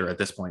average hitter at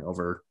this point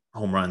over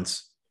home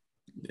runs.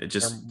 It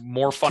just they're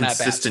more fun at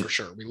bats for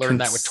sure. We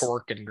learned that with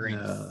Torque and Green.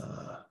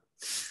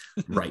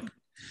 Right.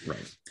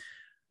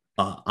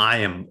 I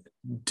am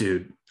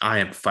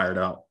fired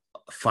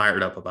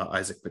up about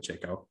Isaac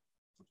Pacheco.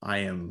 I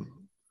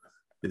am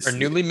our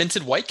newly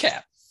minted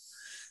Whitecap.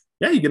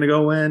 Yeah, you gonna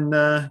go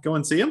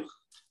and see him?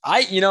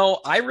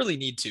 I really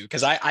need to,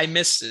 because I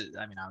miss it.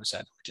 I mean, I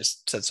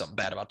just said something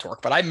bad about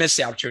Torque, but I missed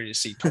the opportunity to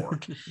see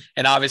Torque.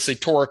 And obviously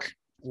Torque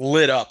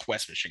lit up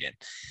West Michigan.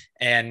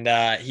 And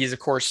he's of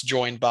course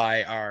joined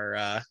by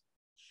our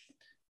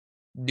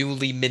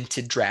newly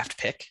minted draft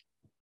pick,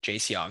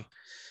 Jace Young.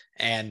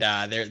 And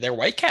they're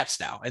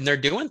Whitecaps now, and they're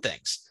doing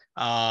things.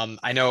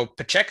 I know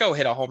Pacheco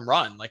hit a home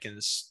run like in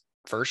his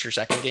first or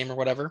second game or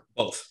whatever.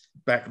 Both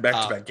back to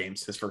back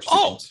games. His first two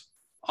games.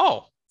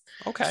 Oh,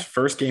 okay. His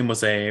first game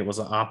was an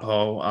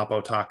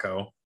Oppo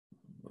taco,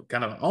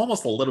 kind of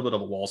almost a little bit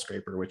of a wall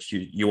scraper, which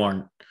you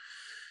aren't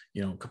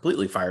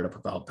completely fired up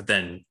about. But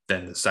then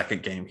the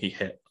second game, he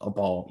hit a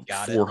ball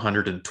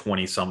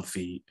 420 some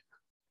feet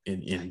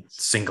in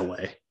single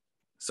A.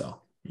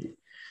 So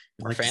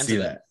we're fans of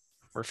that.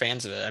 We're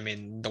fans of it. I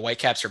mean, the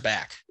Whitecaps are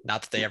back.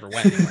 Not that they ever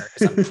went anywhere,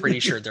 because I'm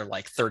pretty sure they're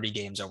like 30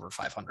 games over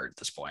 500 at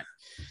this point.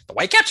 The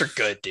Whitecaps are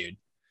good, dude.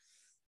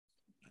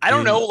 I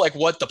don't know like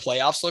what the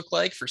playoffs look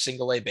like for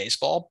single A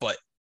baseball, but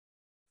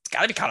it's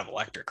got to be kind of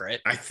electric, right?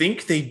 I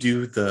think they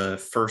do the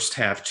first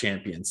half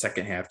champion,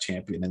 second half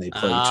champion, and they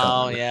play each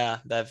other. Oh yeah,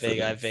 I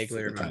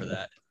vaguely remember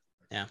that.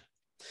 Yeah.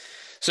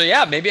 So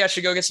yeah, maybe I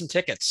should go get some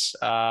tickets.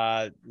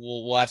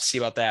 We'll have to see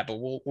about that, but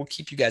we'll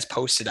keep you guys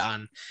posted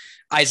on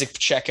Isaac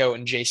Pacheco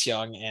and Jace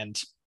Young and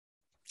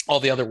all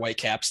the other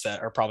Whitecaps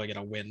that are probably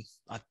going to win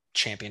a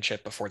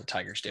championship before the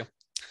Tigers do.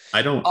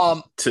 I don't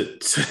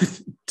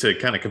to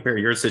kind of compare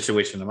your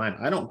situation to mine.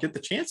 I don't get the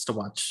chance to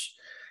watch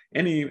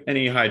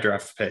any high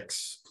draft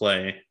picks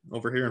play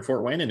over here in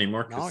Fort Wayne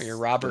anymore No, your because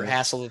Robert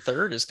Hassel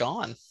III is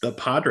gone. the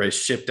Padres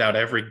shipped out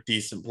every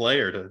decent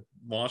player to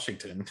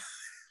Washington.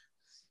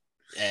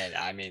 And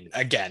I mean,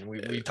 again,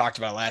 we talked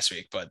about it last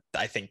week, but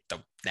I think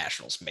the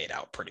Nationals made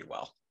out pretty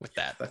well with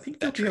that. I think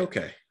with they'll that be trade.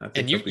 okay. I think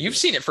And you've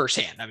seen it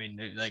firsthand. I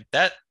mean, like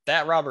that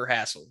Robert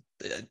Hassel,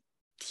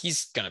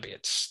 he's gonna be a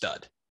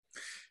stud.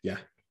 Yeah.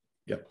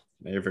 Yep.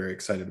 They're very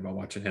excited about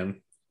watching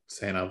him.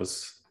 Saying I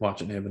was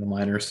watching him in the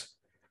minors.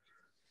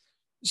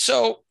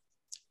 So,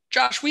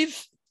 Josh,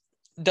 we've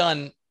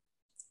done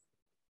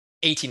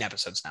 18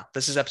 episodes now.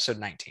 This is episode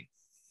 19.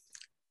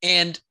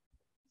 And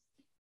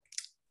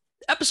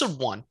episode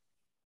 1,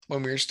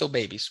 when we were still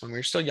babies, when we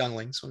were still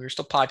younglings, when we were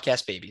still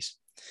podcast babies,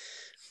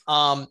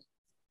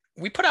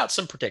 we put out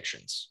some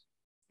predictions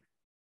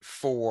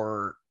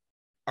for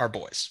our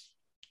boys.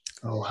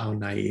 Oh, how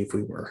naive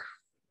we were.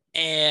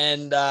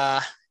 And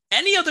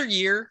any other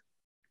year,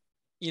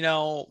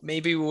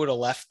 maybe we would have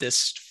left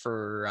this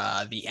for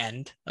the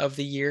end of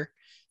the year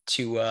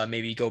to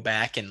maybe go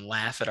back and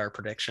laugh at our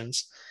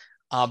predictions.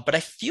 But I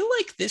feel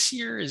like this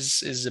year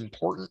is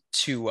important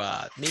to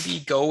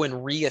maybe go and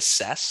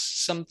reassess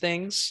some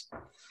things.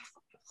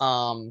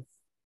 And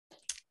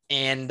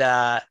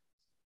that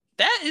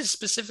is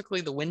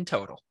specifically the win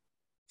total.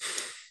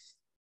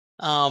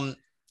 For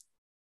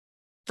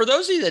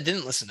those of you that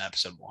didn't listen to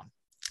episode 1,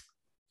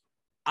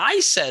 I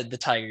said the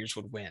Tigers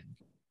would win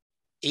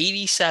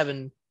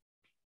 87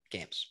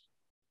 games.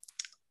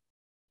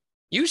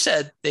 You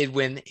said they'd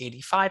win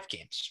 85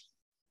 games.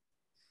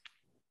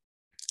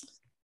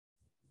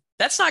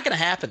 That's not going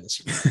to happen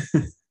this year.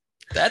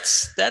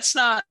 that's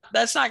not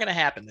going to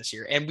happen this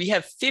year. And we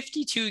have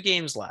 52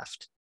 games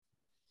left.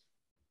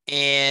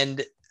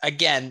 And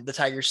again, the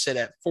Tigers sit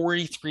at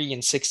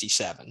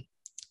 43-67.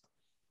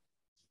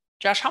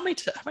 Josh, how many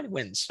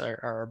wins are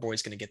our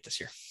boys going to get this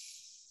year?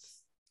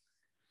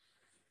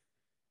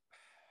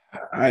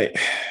 I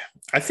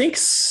think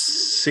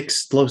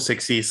low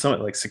 60s,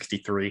 something like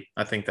 63.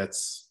 I think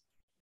it's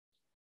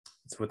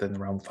within the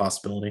realm of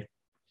possibility.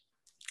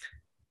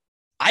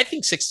 I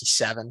think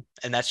 67,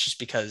 and that's just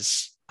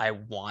because I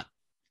want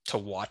to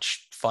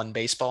watch fun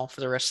baseball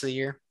for the rest of the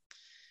year.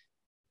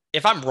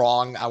 If I'm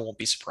wrong, I won't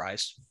be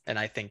surprised, and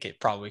I think it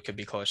probably could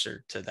be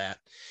closer to that.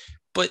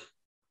 But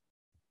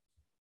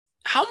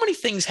how many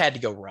things had to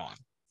go wrong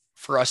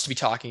for us to be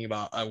talking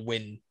about a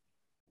win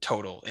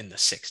total in the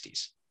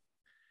 60s?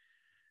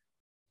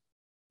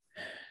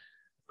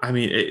 I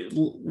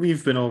mean,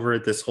 we've been over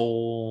it this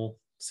whole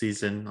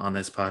season on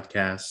this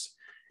podcast.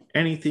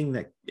 Any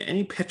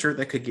pitcher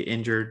that could get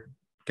injured,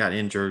 got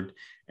injured.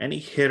 Any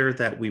hitter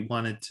that we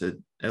wanted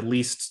to at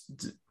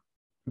least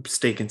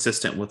stay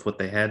consistent with what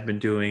they had been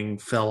doing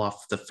fell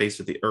off the face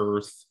of the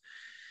earth.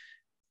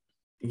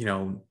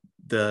 The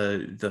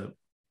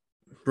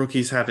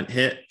rookies haven't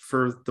hit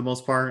for the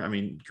most part. I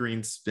mean,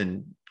 Green's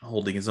been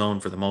holding his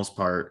own for the most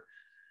part.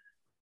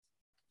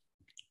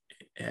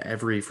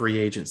 Every free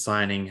agent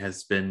signing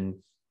has been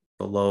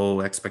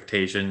below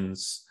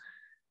expectations.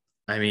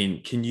 I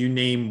mean, can you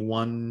name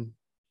one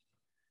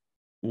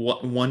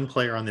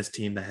player on this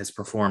team that has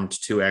performed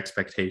to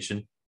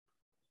expectation?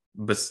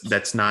 But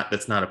that's not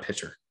a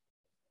pitcher.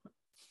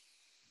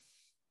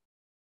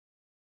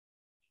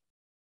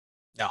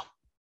 No,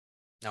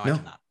 I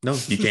cannot. No,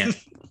 you can't.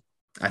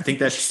 I think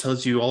that just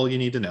tells you all you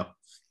need to know.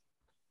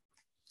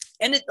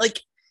 And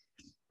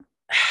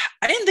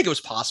I didn't think it was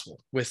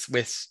possible with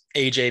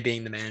AJ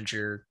being the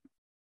manager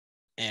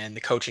and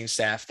the coaching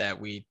staff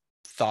that we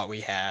thought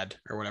we had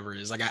or whatever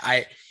it is. Like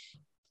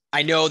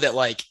I know that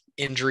like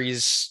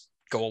injuries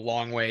go a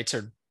long way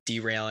to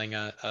derailing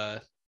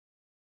a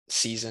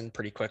season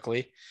pretty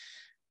quickly,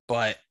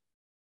 but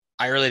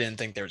I really didn't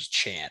think there was a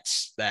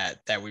chance that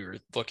we were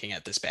looking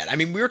at this bad. I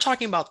mean, we were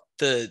talking about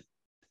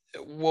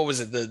what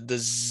was it? The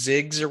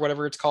Zigs or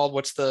whatever it's called.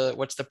 What's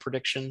the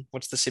prediction?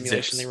 What's the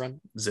simulation they run?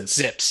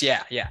 Zips.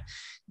 Yeah.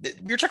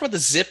 We were talking about the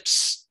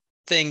Zips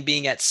thing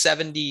being at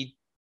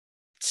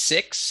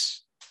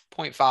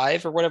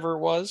 76.5 or whatever it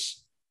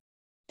was.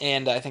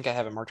 And I think I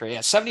have it marked right. Yeah,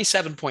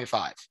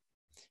 77.5.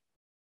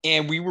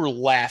 And we were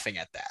laughing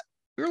at that.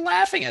 We were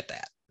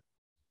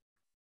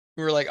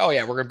like, oh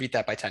yeah, we're going to beat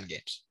that by 10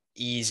 games.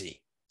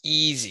 Easy.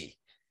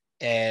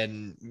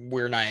 And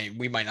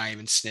we might not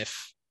even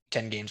sniff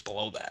 10 games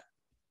below that.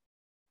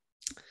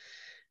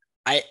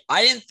 I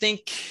didn't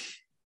think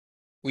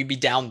we'd be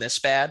down this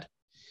bad,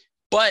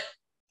 but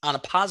on a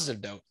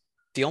positive note,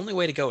 the only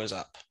way to go is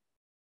up.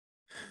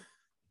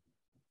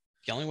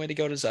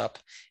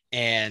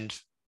 And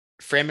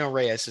Franmil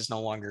Reyes is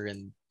no longer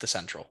in the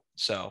Central,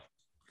 so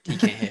he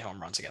can't hit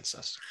home runs against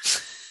us.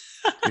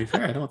 To be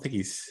fair, I don't think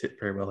he's hit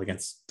very well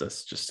against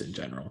us just in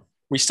general.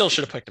 We still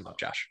should have picked him up,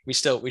 Josh. We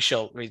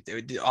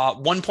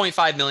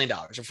 $1.5 million.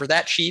 And for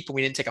that cheap,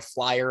 we didn't take a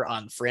flyer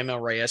on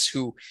Franmil Reyes,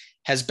 who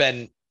has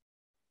been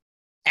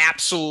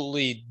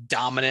absolutely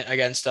dominant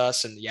against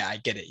us. And yeah, I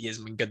get it. He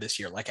hasn't been good this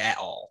year, like at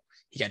all.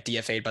 He got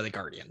DFA'd by the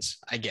Guardians.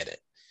 I get it.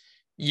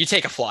 You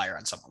take a flyer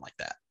on someone like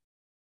that.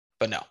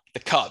 But no, the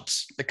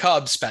Cubs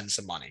spend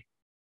some money.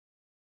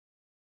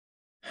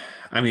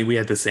 I mean, we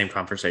had the same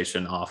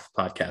conversation off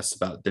podcast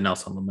about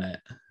Dinelson Lamet,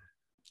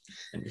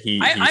 and he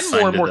I'm more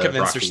signed and to more the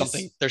convinced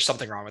Rockies. there's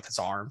something wrong with his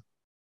arm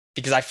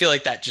because I feel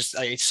like that just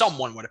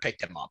someone would have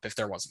picked him up if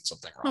there wasn't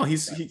something No, wrong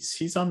with it.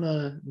 he's on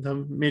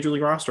the major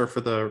league roster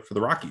for the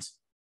Rockies.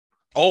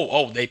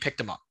 They picked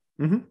him up.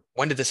 Mm-hmm.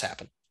 When did this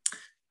happen?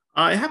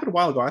 It happened a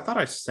while ago. I thought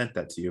I sent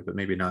that to you, but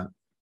maybe not.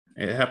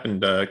 It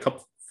happened a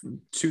couple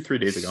 2-3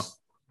 days ago.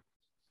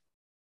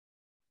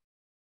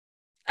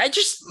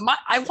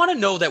 I want to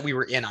know that we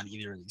were in on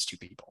either of these two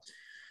people.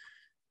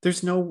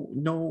 There's no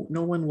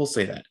one will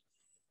say that.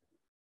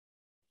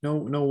 No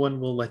one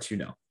will let you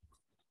know.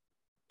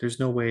 There's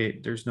no way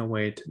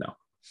to know.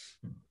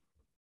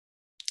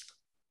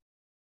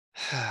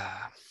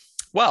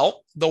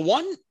 Well, the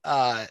one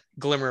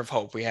glimmer of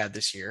hope we had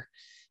this year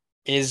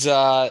is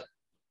no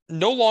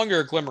longer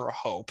a glimmer of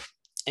hope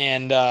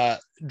and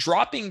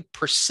dropping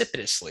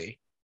precipitously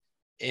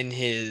in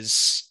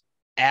his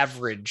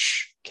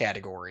average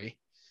category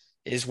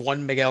is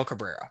one Miguel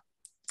Cabrera.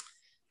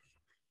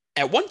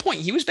 At one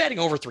point, he was batting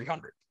over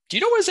 300. Do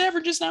you know what his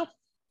average is now? I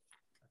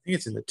think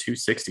it's in the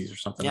 260s or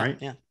something, right?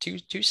 Yeah,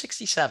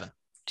 267.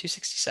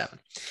 267.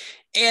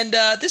 And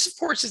this, of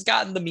course, has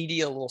gotten the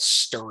media a little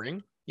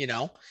stirring, you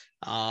know.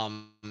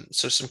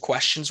 So some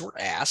questions were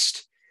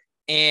asked.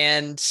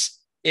 And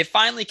it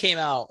finally came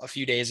out a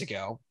few days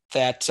ago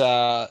that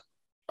our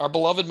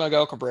beloved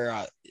Miguel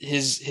Cabrera,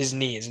 his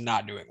knee is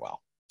not doing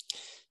well.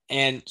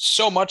 And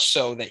so much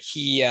so that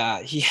he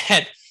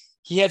had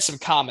some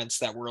comments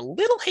that were a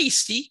little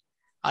hasty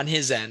on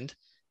his end.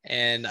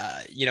 And,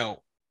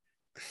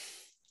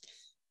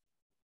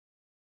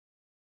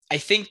 I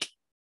think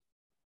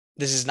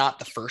this is not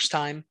the first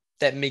time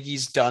that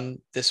Miggy's done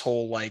this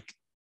whole like,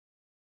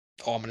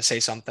 oh, I'm going to say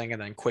something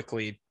and then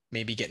quickly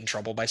maybe get in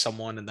trouble by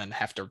someone and then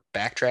have to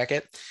backtrack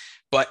it.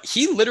 But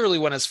he literally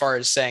went as far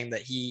as saying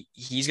that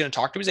he's going to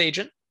talk to his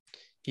agent.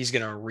 He's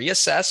going to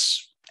reassess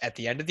at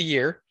the end of the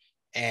year,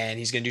 and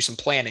he's going to do some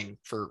planning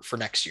for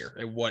next year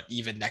and what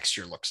even next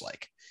year looks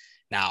like.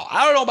 Now,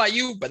 I don't know about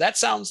you, but that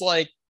sounds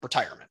like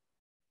retirement.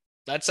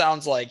 That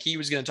sounds like he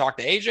was going to talk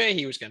to AJ,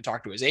 he was going to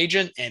talk to his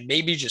agent, and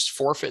maybe just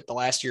forfeit the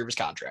last year of his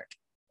contract.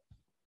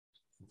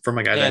 From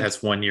a guy that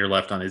has 1 year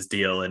left on his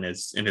deal and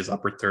is in his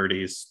upper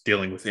 30s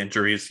dealing with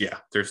injuries, yeah,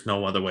 there's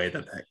no other way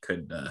that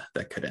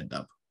could end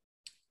up.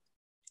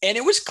 And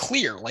it was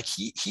clear, like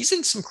he's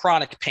in some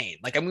chronic pain.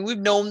 Like, I mean, we've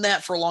known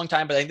that for a long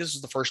time, but I think this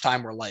is the first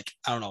time where, like,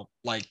 I don't know,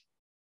 like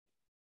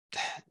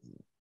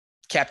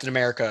Captain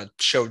America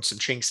showed some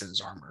chinks in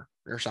his armor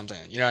or something.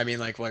 You know what I mean?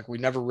 Like we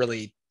never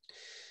really,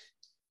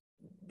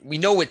 we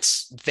know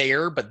it's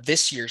there, but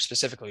this year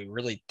specifically, we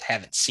really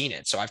haven't seen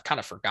it. So I've kind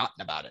of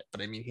forgotten about it.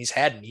 But I mean, he's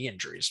had knee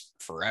injuries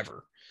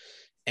forever,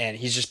 and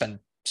he's just been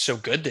so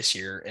good this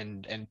year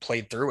and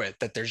played through it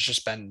that there's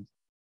just been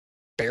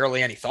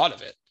barely any thought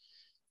of it.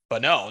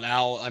 But no,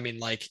 now I mean,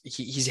 like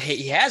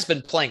he has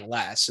been playing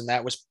less, and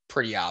that was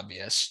pretty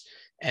obvious.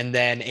 And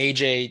then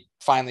AJ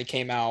finally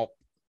came out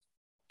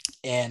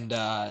and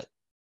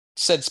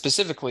said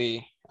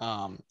specifically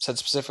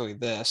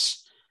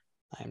this.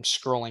 I'm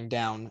scrolling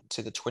down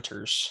to the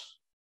Twitters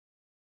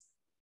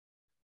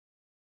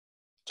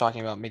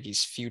talking about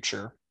Miggy's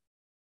future.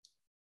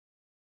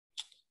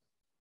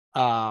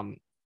 I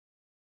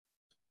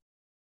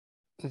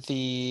had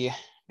the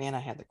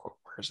quote.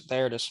 Where is it?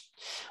 There it is.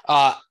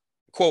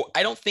 Quote,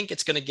 I don't think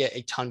it's going to get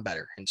a ton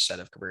better instead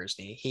of Cabrera's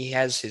knee. He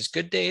has his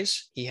good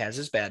days. He has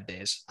his bad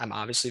days. I'm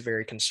obviously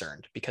very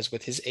concerned because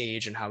with his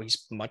age and how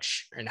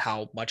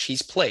much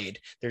he's played,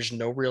 there's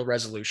no real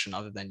resolution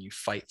other than you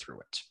fight through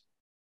it.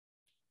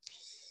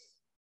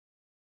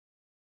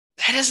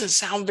 That doesn't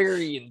sound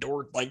very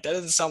endorsed. Like, that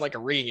doesn't sound like a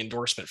ringing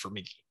endorsement for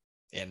Miggy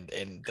and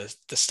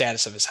the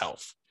status of his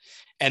health.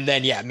 And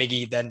then, yeah,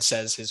 Miggy then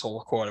says his whole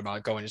quote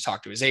about going to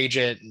talk to his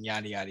agent and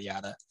yada, yada,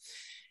 yada.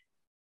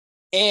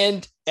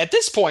 And at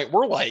this point,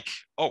 we're like,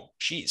 oh,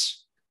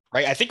 geez,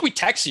 right? I think we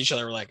text each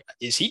other. We're like,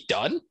 is he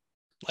done?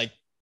 Like,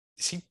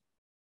 is he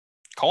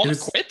calling it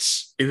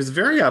quits? It was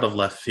very out of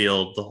left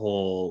field. The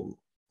whole,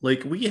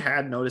 like, we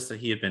had noticed that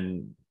he had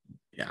been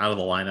out of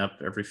the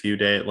lineup every few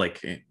days,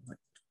 like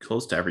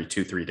close to every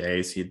 2-3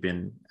 days. He'd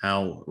been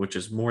out, which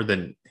is more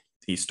than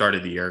he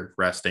started the year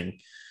resting.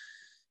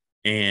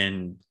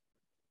 And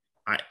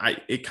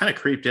it kind of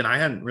creeped in. I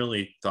hadn't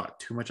really thought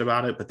too much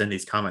about it, but then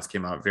these comments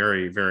came out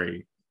very,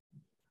 very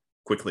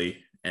quickly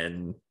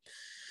and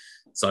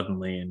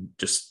suddenly and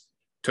just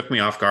took me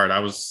off guard. I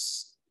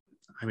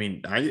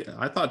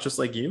thought just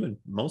like you and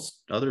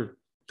most other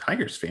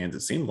Tigers fans,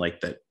 it seemed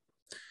like that.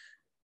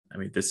 I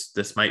mean,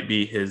 this might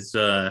be his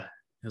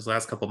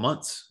last couple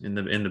months in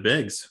the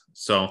bigs.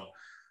 So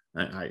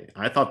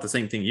I thought the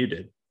same thing you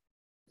did.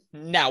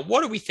 Now,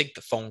 what do we think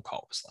the phone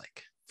call was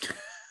like?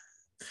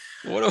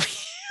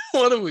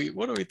 What do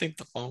we think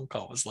the phone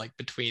call was like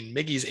between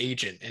Miggy's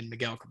agent and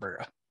Miguel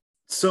Cabrera?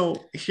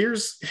 So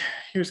here's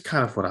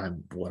kind of what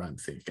I'm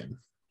thinking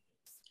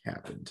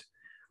happened.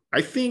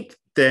 I think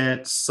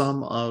that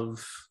some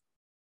of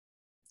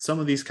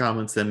these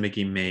comments that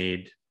Miggy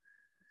made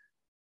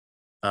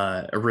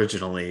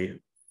originally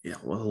yeah,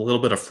 well, a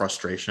little bit of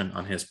frustration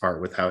on his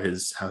part with how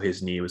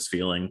his knee was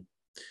feeling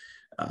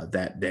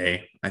that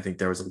day. I think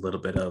there was a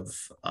little bit of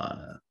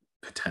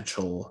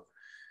potential,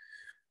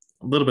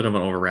 a little bit of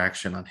an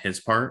overreaction on his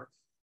part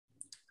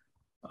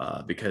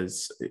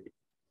because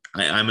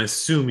I'm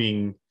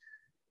assuming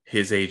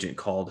his agent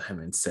called him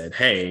and said,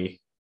 "Hey,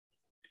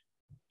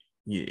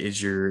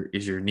 is your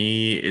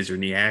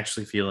knee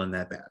actually feeling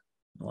that bad?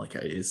 Like,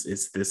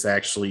 is this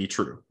actually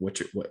true?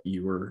 What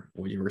you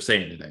were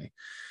saying today?"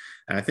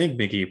 And I think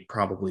Mickey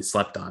probably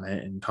slept on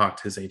it and talked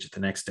to his agent the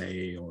next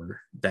day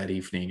or that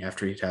evening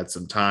after he'd had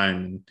some time.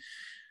 And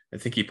I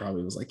think he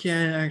probably was like,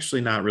 "Yeah,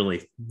 actually, not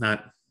really,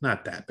 not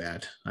that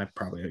bad. I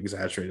probably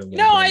exaggerated a You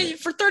little know, bit of I it.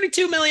 for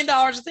 $32 million,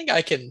 I think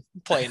I can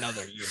play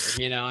another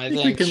year. I I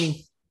think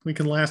we think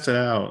can last it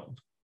out."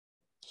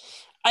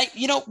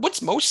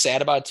 what's most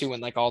sad about it too, when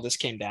like all this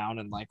came down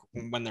and like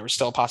when there was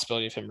still a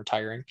possibility of him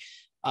retiring,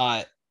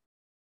 uh,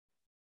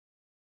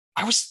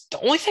 the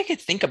only thing I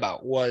could think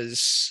about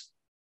was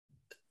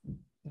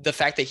the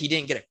fact that he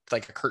didn't get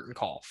like a curtain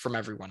call from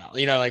everyone else,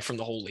 like from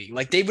the whole league.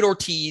 Like David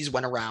Ortiz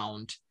went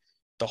around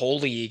the whole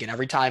league, and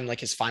every time like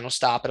his final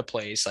stop at a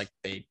place, like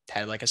they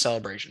had like a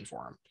celebration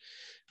for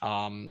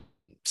him.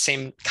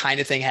 Same kind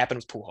of thing happened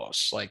with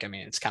Pujols. Like, I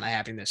mean, it's kind of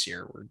happening this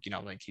year where,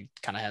 like he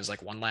kind of has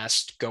like one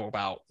last go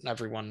about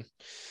everyone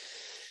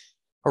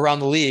around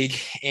the league.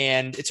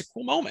 And it's a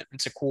cool moment.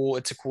 It's a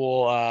cool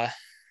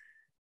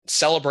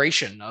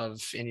celebration of,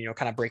 and,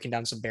 kind of breaking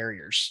down some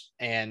barriers.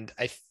 And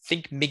I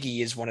think Miggy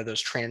is one of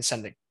those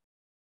transcendent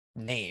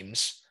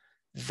names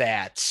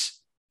that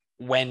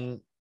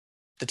when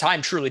the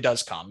time truly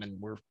does come,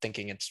 and we're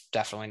thinking it's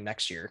definitely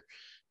next year,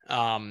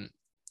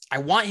 I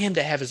want him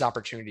to have his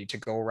opportunity to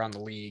go around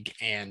the league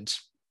and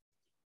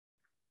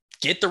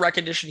get the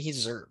recognition he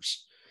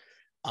deserves.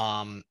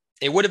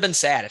 It would have been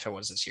sad if it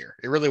was this year.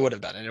 It really would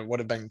have been. And it would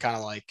have been kind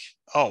of like,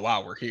 oh,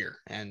 wow, we're here.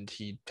 And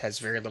he has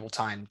very little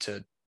time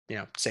to,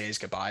 say his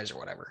goodbyes or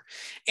whatever.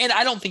 And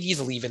I don't think he's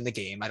leaving the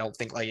game. I don't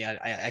think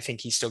I think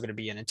he's still going to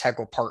be an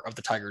integral part of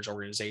the Tigers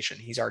organization.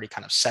 He's already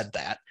kind of said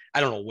that.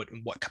 I don't know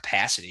what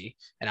capacity,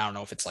 and I don't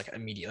know if it's like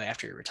immediately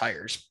after he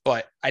retires,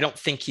 but I don't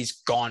think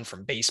he's gone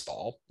from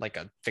baseball like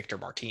a Victor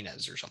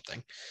Martinez or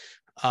something.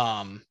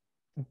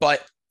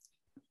 But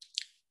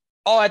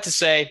all I had to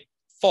say,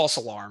 false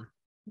alarm.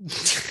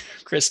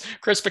 Chris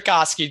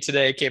Pekoski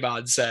today came out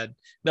and said,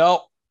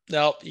 "No,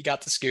 you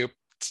got the scoop.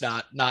 It's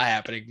not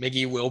happening.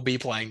 Miggy will be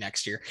playing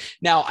next year."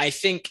 Now, I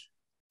think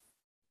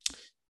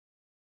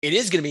it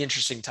is going to be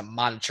interesting to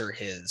monitor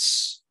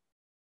his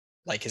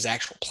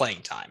actual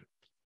playing time.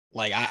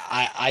 Like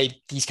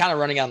he's kind of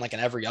running on like an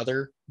every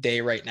other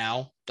day right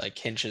now. Like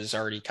Hinch is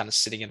already kind of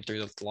sitting him through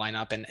the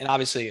lineup, and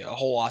obviously a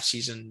whole off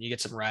season, you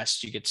get some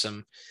rest, you get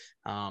some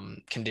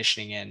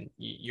conditioning in,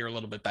 you're a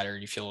little bit better,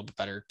 you feel a little bit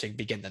better to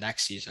begin the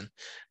next season.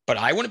 But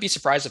I wouldn't be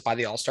surprised if by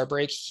the All-Star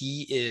break,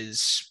 he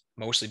is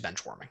mostly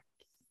bench warming.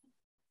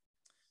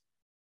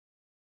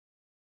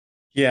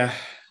 Yeah,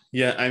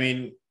 yeah. I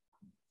mean,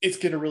 it's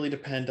going to really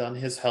depend on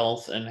his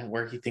health and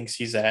where he thinks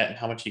he's at and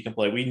how much he can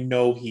play. We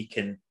know he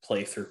can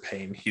play through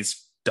pain.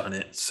 He's done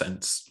it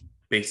since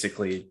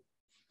basically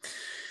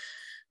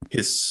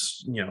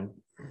his,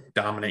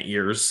 dominant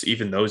years.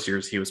 Even those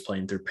years, he was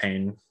playing through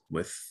pain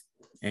with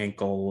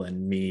ankle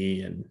and knee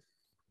and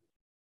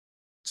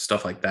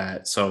stuff like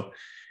that. So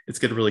it's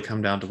going to really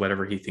come down to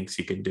whatever he thinks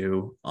he can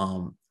do.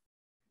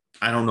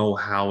 I don't know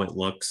how it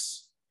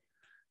looks,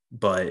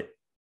 but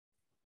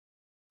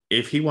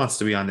if he wants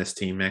to be on this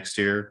team next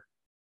year,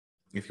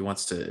 if he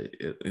wants to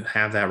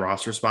have that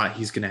roster spot,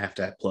 he's going to have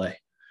play.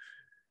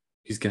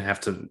 He's going to have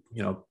to,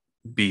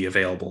 be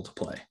available to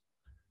play.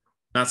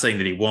 Not saying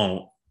that he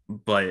won't,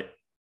 but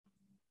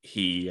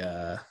he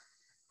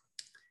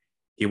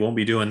won't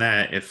be doing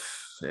that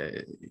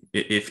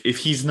if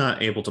he's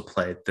not able to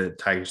play. The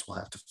Tigers will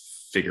have to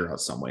figure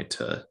out some way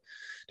to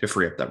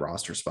free up that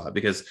roster spot,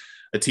 because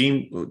a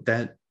team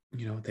that,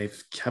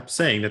 they've kept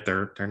saying that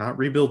they're not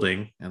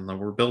rebuilding and that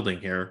we're building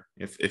here.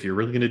 If you're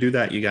really going to do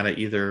that, you got to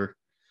either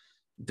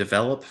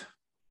develop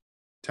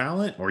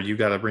talent or you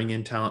got to bring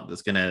in talent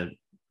that's going to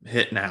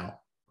hit now.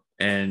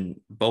 And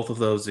both of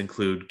those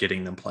include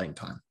getting them playing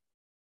time.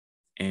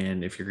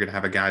 And if you're going to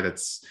have a guy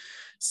that's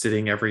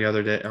sitting every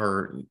other day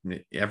or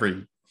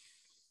every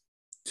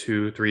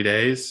 2-3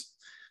 days,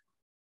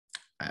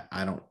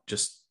 I don't,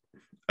 just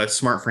a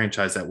smart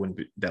franchise that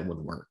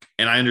wouldn't work.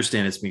 And I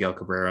understand it's Miguel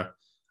Cabrera.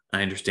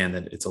 I understand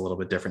that it's a little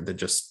bit different than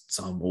just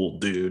some old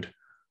dude,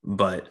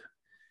 but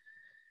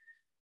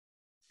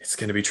it's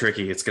going to be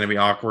tricky. It's going to be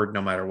awkward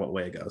no matter what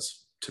way it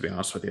goes, to be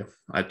honest with you.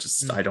 I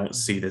don't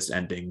see this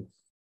ending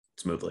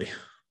smoothly.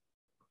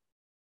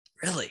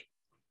 Really?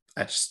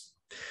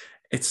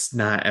 It's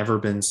not ever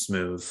been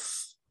smooth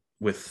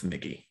with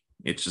Miggy.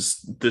 It's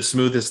just the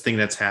smoothest thing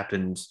that's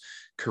happened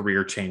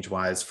career change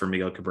wise for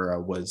Miguel Cabrera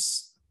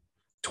was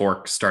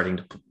Torque starting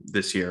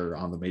this year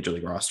on the major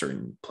league roster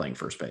and playing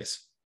first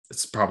base.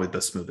 It's probably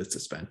the smoothest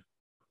it's been.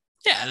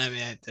 Yeah, and I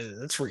mean,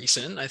 that's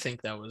recent. I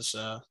think that was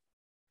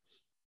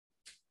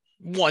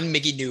one,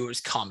 Miggy knew it was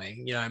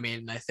coming. You know what I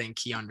mean? I think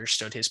he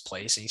understood his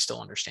place and he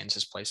still understands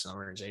his place in the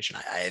organization.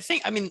 I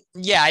think, I mean,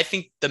 yeah, I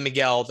think the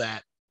Miguel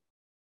that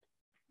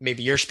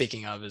maybe you're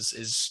speaking of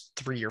is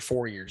 3 or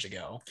 4 years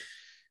ago.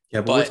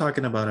 Yeah, but we're But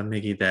talking about a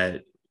Miggy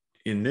that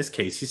in this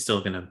case he's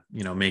still gonna,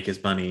 make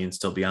his money and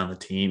still be on the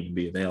team and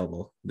be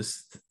available. The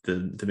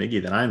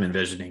Miggy that I'm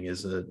envisioning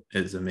is a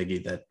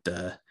Miggy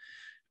that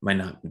might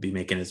not be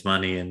making his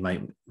money and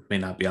may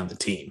not be on the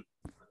team.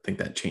 I think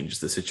that changes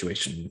the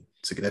situation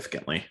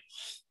significantly.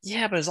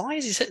 yeah, but as long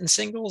as he's hitting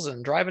singles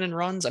and driving in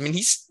runs, I mean,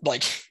 he's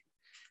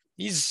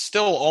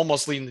still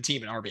almost leading the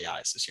team in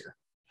RBIs this year.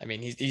 I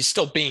mean, he's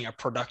still being a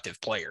productive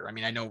player. I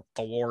mean, I know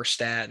the WAR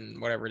stat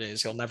and whatever it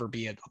is, he'll never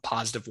be a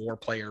positive WAR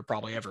player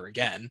probably ever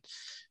again.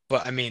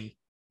 But I mean,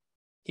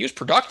 he was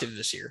productive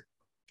this year.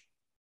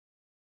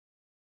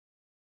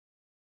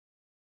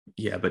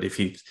 Yeah, but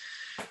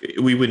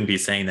we wouldn't be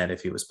saying that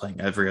if he was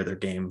playing every other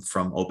game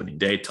from opening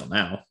day till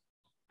now.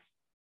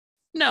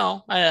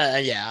 No,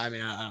 yeah, I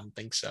mean, I don't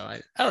think so.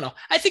 I don't know.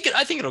 I think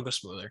it'll go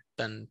smoother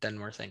than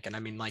we're thinking. I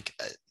mean, like,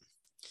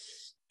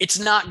 it's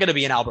not going to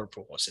be an Albert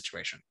Pujols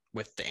situation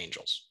with the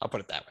Angels. I'll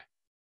put it that way.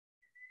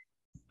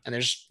 And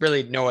there's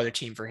really no other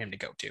team for him to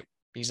go to.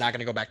 He's not going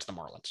to go back to the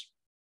Marlins.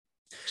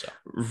 So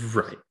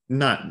right,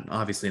 not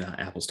obviously not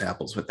apples to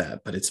apples with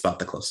that, but it's about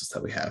the closest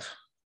that we have.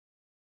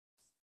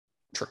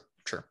 True.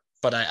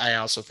 But I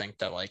also think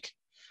that like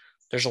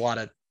there's a lot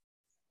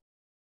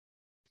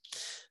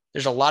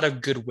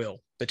of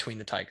goodwill between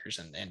the Tigers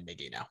and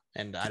Miggy now,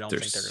 and I don't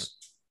think that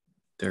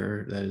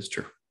is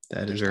true.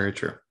 That is very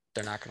true.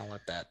 They're not going to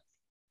let that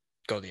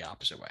go the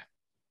opposite way.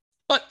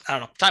 But I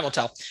don't know. Time will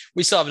tell.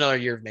 We still have another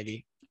year of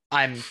Miggy.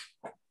 I'm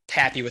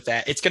happy with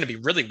that. It's going to be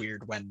really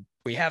weird when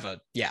we have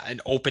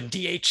an open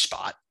DH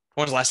spot.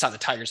 When was the last time the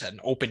Tigers had an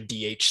open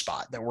DH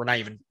spot that we're not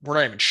even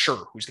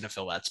sure who's going to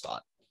fill that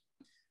spot?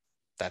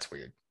 That's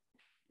weird.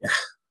 Yeah.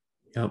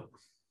 Yep.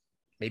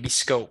 Maybe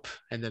Scope,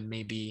 and then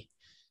maybe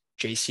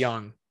Jace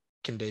Young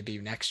can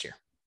debut next year.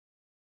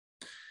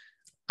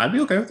 I'd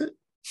be okay with it.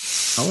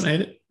 I wouldn't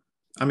hate it.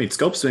 I mean,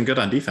 Scope's been good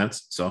on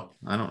defense, so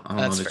I don't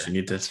know that you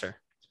need to take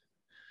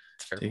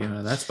him out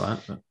of that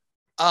spot. But.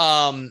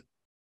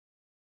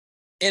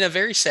 In a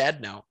very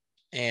sad note,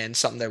 and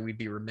something that we'd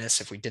be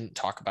remiss if we didn't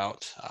talk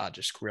about,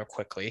 just real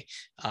quickly,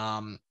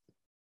 Vin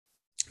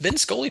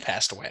Scully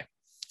passed away.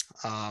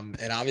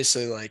 And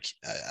obviously, like,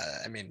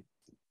 I mean,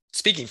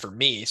 speaking for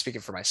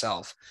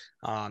myself,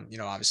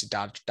 obviously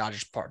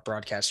Dodgers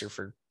broadcaster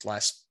for the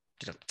last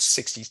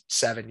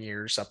 67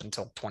 years up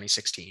until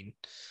 2016,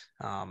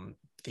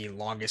 the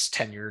longest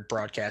tenured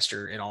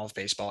broadcaster in all of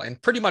baseball,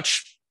 and pretty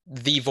much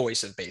the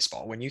voice of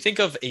baseball. When you think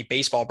of a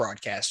baseball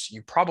broadcast,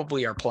 you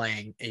probably are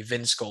playing a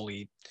Vin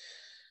Scully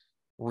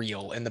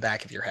reel in the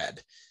back of your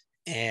head.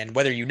 And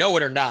whether you know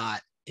it or not,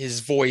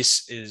 his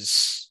voice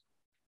is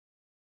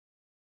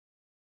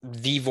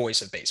the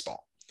voice of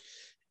baseball.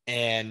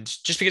 And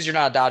just because you're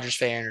not a Dodgers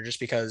fan, or just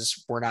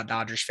because we're not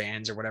Dodgers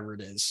fans, or whatever it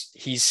is,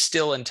 he's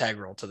still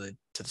integral to the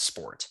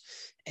sport.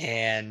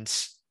 And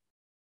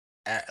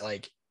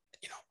I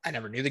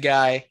never knew the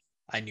guy.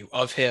 I knew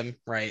of him,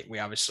 right? We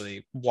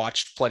obviously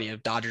watched plenty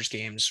of Dodgers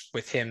games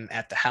with him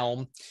at the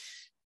helm.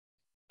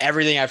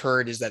 Everything I've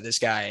heard is that this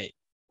guy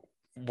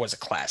was a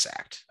class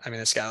act. I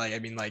mean, this guy,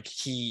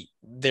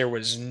 there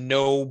was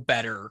no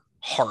better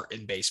heart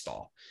in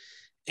baseball.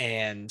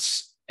 And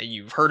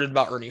you've heard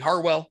about Ernie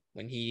Harwell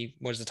when he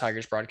was the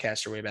Tigers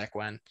broadcaster way back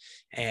when.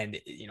 And,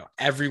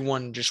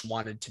 everyone just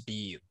wanted to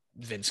be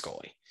Vin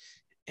Scully.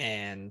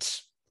 And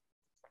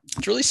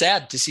it's really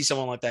sad to see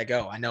someone like that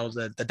go. I know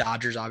that the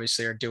Dodgers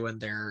obviously are doing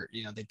their,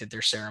 they did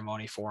their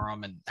ceremony for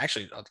him. And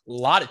actually a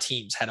lot of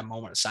teams had a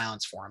moment of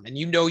silence for him. And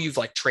you've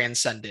like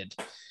transcended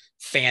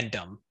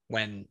fandom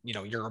when,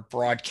 you're a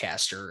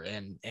broadcaster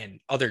and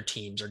other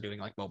teams are doing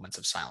like moments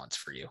of silence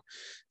for you.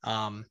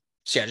 So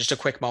yeah, just a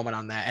quick moment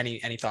on that.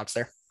 Any thoughts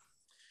there?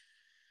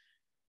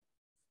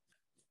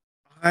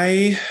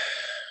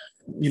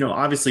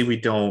 Obviously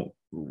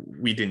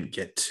we didn't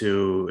get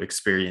to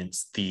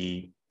experience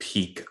the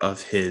peak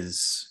of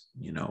his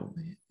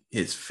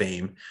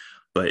fame,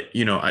 but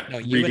you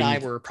and I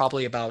were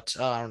probably about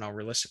I don't know,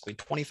 realistically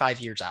 25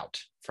 years out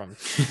from.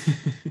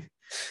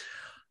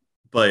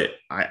 But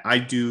I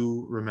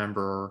do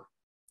remember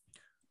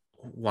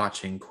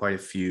watching quite a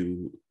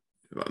few.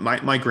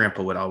 My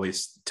grandpa would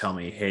always tell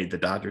me, "Hey, the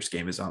Dodgers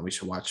game is on. We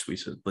should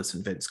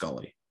listen to Vin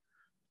Scully."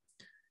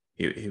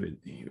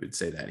 He would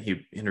say that.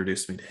 He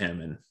introduced me to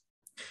him, and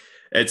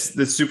it's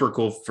super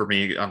cool for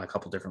me on a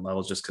couple different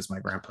levels, just because my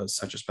grandpa is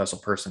such a special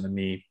person to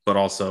me, but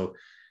also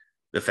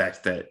the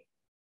fact that,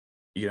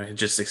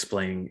 just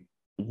explaining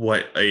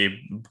what a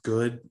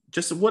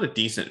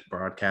decent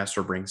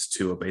broadcaster brings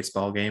to a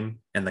baseball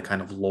game and the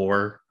kind of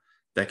lore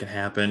that can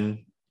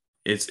happen.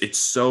 It's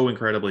so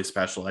incredibly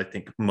special. I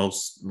think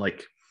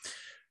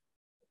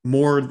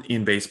more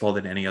in baseball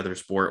than any other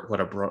sport,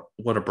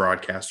 what a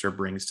broadcaster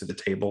brings to the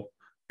table,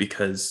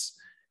 because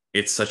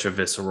it's such a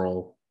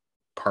visceral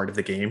part of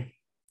the game.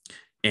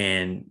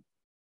 And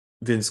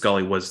Vin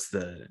Scully was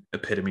the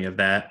epitome of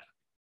that.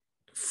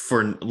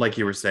 for, like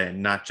you were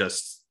saying, not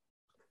just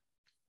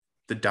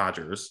the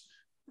Dodgers,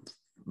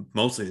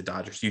 mostly the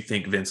Dodgers. You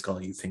think Vince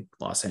Scully, you think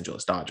Los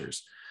Angeles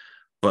Dodgers,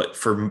 but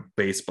for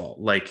baseball,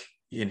 like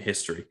in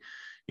history,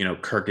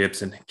 Kirk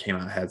Gibson came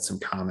out, had some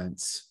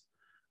comments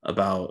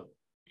about,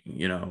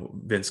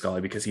 Vince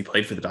Scully because he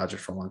played for the Dodgers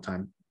for a long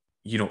time.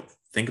 You don't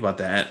think about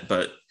that,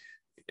 but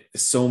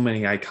so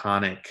many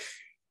iconic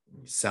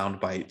sound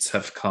bites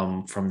have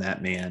come from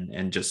that man,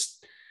 and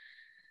just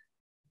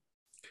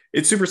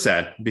it's super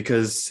sad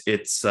because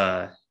it's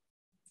a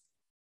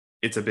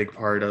big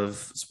part of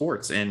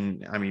sports.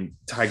 And I mean,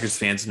 Tigers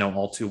fans know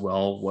all too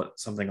well what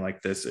something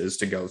like this is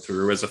to go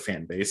through as a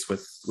fan base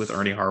with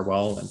Ernie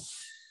Harwell. And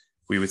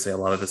we would say a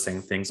lot of the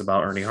same things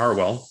about Ernie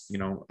Harwell,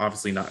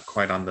 obviously not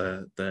quite on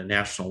the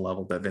national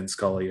level that Vince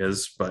Scully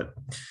is, but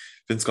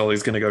Vince Scully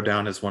is going to go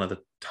down as one of the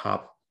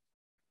top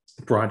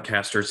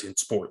broadcasters in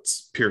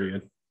sports,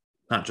 period,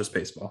 not just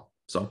baseball.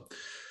 So,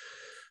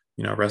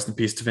 rest in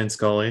peace to Vince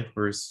Scully.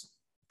 We're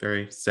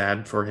very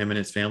sad for him and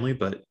his family,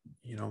 but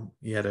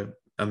he had an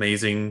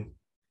amazing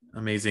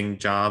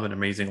job and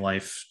amazing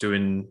life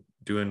doing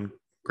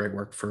great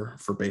work for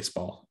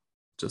baseball,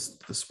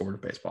 just the sport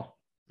of baseball.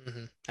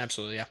 Mm-hmm.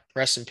 Absolutely, yeah.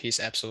 Rest in peace,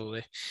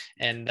 absolutely.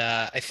 And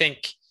I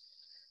don't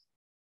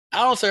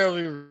know if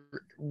there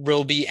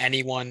will be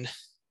anyone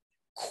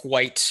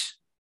quite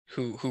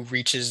who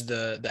reaches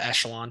the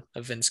echelon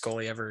of Vince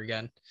Scully ever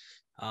again.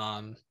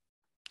 I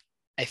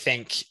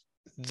think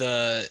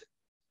the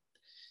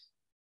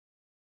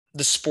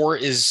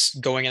sport is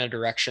going in a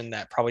direction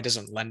that probably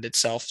doesn't lend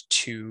itself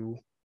to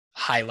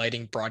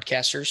highlighting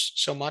broadcasters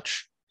so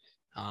much,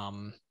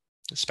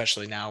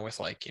 especially now with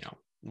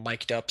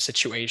mic'd up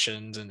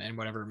situations and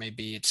whatever it may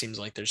be. It seems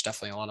like there's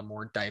definitely a lot of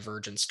more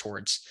divergence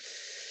towards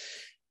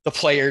the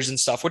players and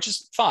stuff, which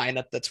is fine.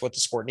 That's what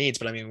the sport needs.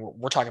 But I mean,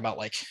 we're talking about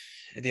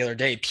the other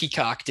day,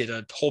 Peacock did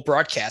a whole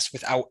broadcast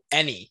without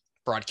any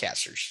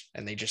broadcasters,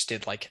 and they just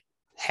did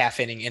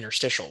half inning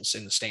interstitials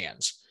in the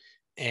stands.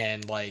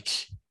 And I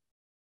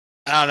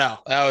don't know,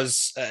 that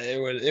was,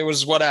 it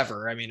was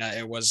whatever. I mean,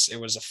 it was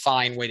a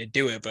fine way to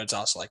do it, but it's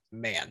also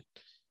man,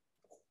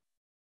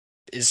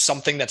 is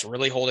something that's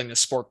really holding the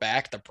sport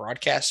back the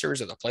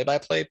broadcasters or the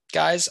play-by-play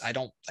guys? I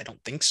don't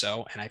think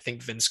so. And I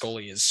think Vince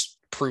Scully is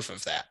proof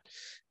of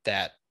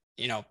that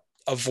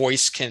a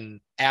voice can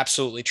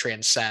absolutely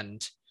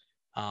transcend,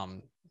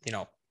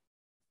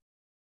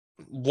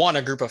 one,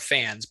 a group of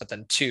fans, but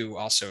then two,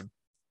 also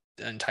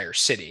the entire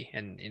city.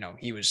 And,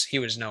 he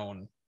was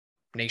known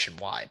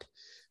nationwide.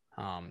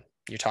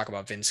 You talk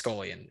about Vince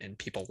Scully and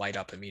people light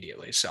up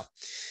immediately. So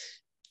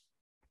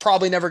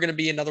probably never going to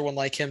be another one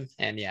like him.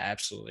 And yeah,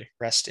 absolutely.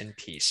 Rest in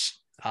peace.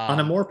 On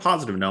a more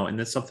positive note, and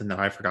this is something that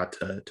I forgot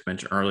to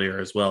mention earlier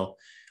as well,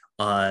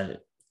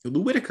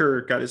 Lou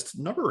Whitaker got his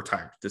number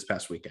retired this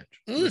past weekend.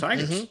 The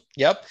Tigers. Mm-hmm.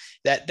 Yep.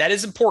 That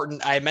is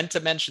important. I meant to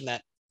mention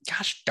that.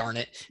 Gosh darn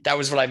it. That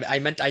was what I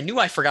meant. I knew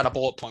I forgot a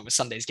bullet point with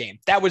Sunday's game.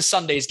 That was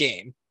Sunday's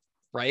game,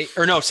 right?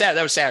 Or no,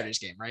 that was Saturday's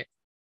game, right?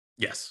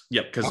 Yes.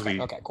 Yep. Because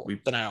cool.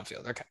 Then I don't feel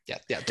it. Okay. Yeah.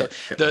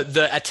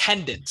 The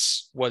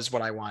attendance was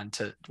what I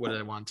wanted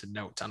to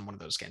note on one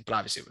of those games, but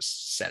obviously it was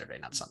Saturday,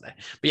 not Sunday.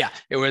 But yeah,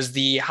 it was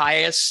the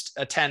highest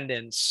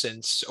attendance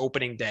since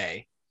opening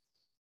day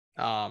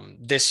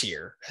this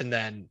year, and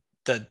then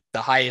the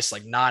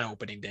highest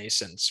non-opening day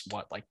since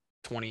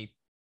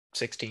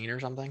 2016 or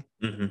something.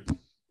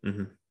 Mm-hmm.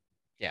 Mm-hmm.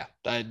 Yeah.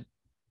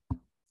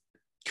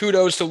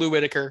 Kudos to Lou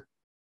Whitaker.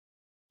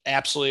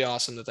 Absolutely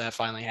awesome that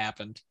finally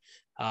happened.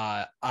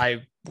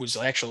 I was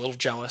actually a little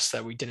jealous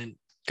that we didn't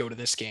go to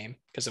this game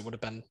because it would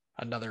have been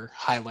another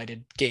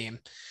highlighted game.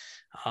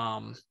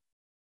 I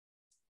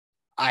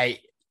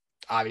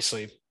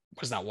obviously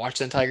was not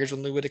watching the Tigers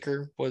when Lou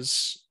Whitaker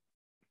was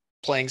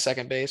playing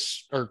second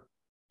base, or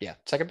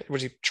second.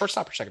 Was he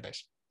shortstop or second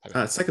base?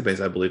 Second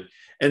base, I believe.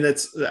 And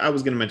I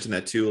was going to mention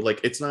that too.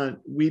 It's not,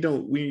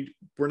 we're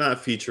not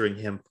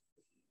featuring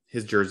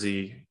his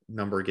jersey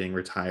number getting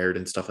retired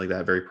and stuff like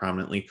that very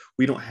prominently.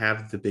 We don't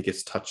have the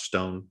biggest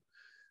touchstone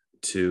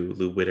to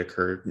Lou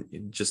Whitaker,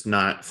 just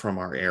not from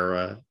our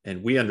era.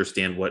 And we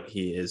understand what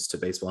he is to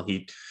baseball. And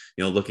he,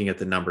 looking at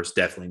the numbers,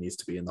 definitely needs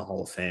to be in the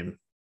Hall of Fame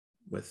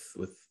with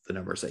the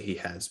numbers that he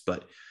has.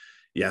 But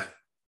yeah,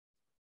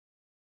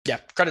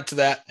 credit to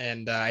that.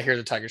 And I hear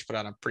the Tigers put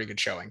on a pretty good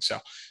showing. So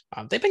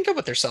they've been good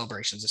with their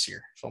celebrations this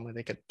year. If only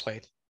they could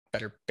play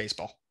better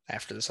baseball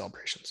after the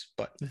celebrations.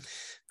 But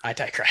I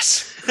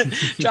digress.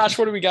 Josh,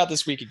 what do we got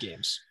this week of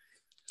games?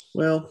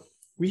 Well,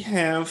 we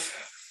have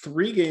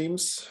 3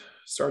 games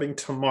starting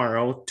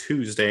tomorrow,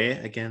 Tuesday,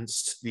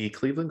 against the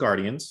Cleveland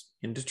Guardians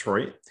in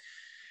Detroit.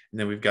 And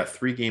then we've got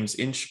 3 games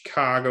in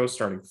Chicago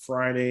starting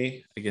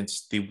Friday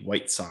against the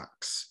White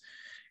Sox.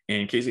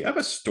 And Casey, I have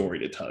a story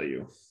to tell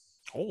you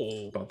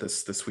about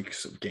this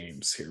week's of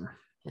games here.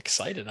 I'm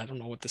excited. I don't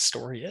know what the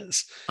story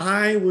is.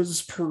 I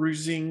was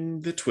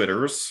perusing the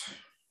Twitters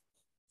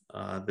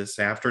this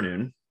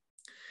afternoon,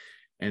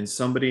 and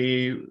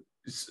somebody,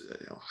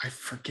 I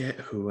forget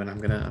who, and I'm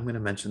gonna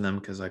mention them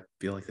because I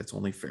feel like that's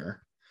only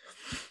fair.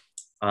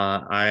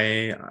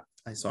 I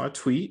saw a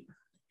tweet,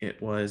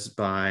 It was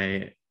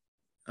by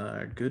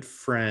a good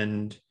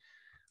friend.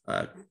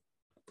 I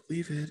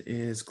believe it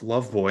is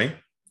Glove Boy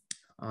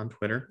on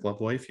Twitter. Glove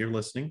Boy, if you're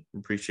listening,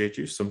 appreciate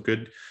you. Some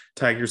good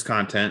Tigers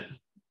content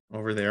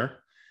over there.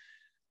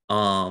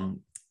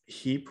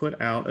 He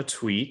put out a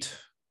tweet.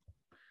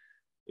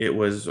 It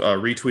was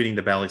retweeting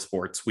the Bally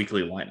Sports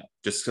weekly lineup,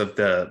 just of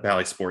the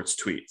Bally Sports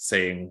tweet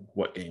saying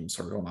what games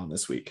are going on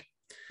this week.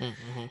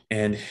 Mm-hmm.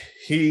 And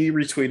he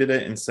retweeted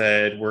it and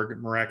said, we're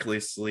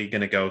miraculously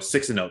going to go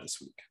 6-0 this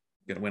week.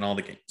 Going to win all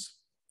the games.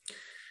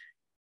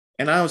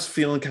 And I was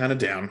feeling kind of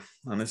down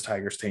on this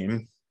Tigers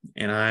team.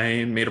 And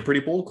I made a pretty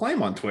bold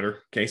claim on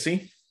Twitter,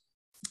 Casey.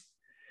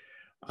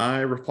 I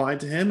replied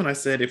to him and I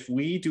said, if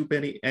we do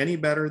any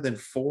better than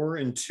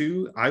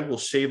 4-2, I will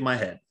shave my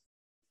head.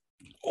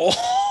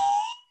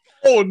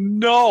 Oh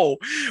no.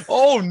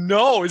 Oh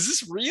no. Is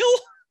this real?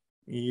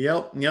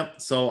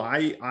 Yep. So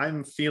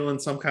I'm feeling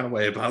some kind of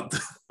way about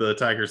the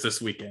Tigers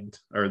this weekend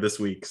or this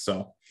week.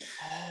 So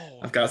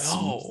I've got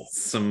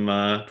some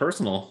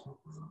personal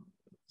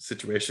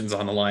situations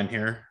on the line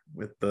here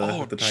with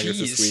the Tigers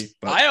this week.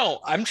 But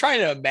I'm trying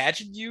to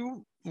imagine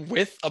you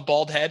with a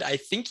bald head. I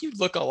think you'd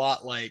look a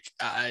lot like,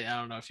 I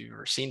don't know if you've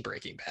ever seen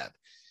Breaking Bad,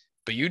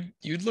 but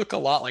you'd look a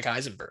lot like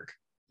Heisenberg.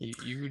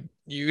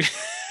 You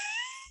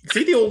Is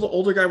he the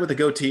older guy with the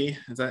goatee?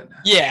 Is that?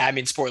 Yeah, I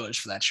mean, spoilers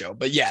for that show,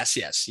 but yes,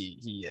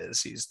 he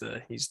is. He's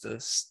the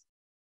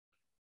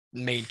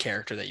main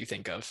character that you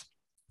think of.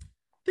 I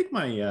think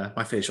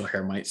my facial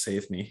hair might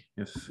save me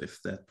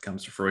if that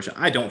comes to fruition.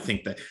 I don't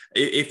think that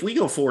if we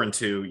go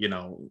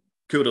 4-2,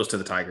 kudos to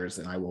the Tigers,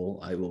 and I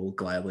will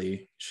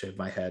gladly shave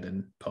my head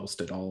and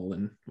post it all,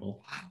 and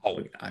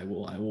I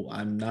will.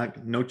 I'm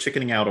not no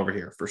chickening out over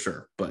here for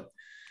sure. But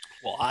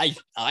I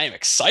am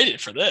excited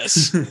for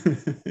this.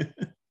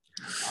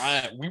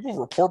 We will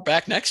report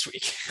back next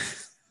week.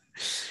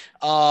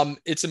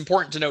 It's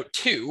important to note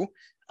too.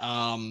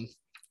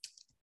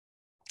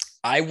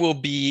 I will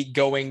be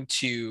going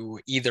to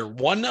either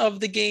one of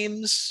the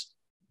games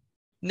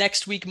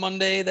next week,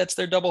 Monday. That's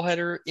their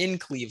doubleheader in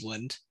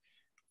Cleveland,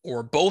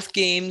 or both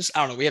games.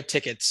 I don't know. We have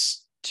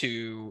tickets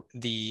to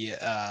the,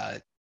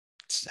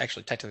 it's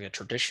actually technically a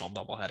traditional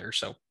doubleheader.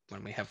 So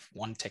when we have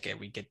one ticket,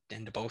 we get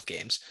into both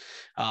games.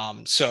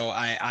 So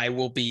I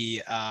will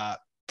be,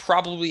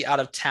 probably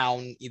out of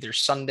town either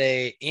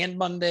Sunday and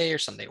Monday or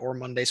Sunday or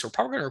Monday. So we're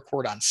probably going to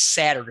record on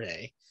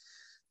Saturday.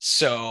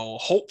 So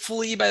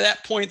hopefully by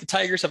that point, the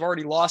Tigers have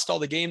already lost all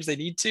the games they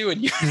need to,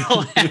 and you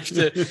don't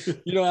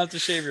have to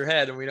shave your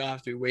head, and we don't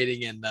have to be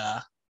waiting in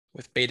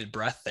with bated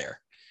breath there.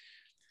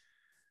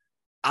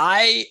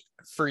 I,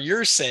 for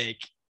your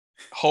sake,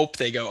 hope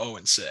they go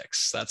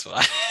 0-6. That's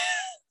what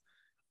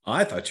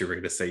I thought you were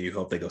going to say you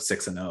hope they go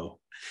 6-0.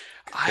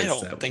 I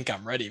don't think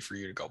I'm ready for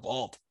you to go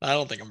bald. I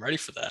don't think I'm ready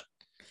for that.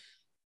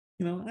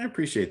 I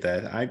appreciate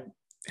that.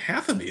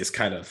 Half of me is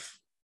kind of,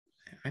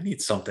 I need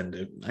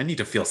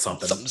to feel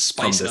something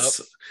spice from this.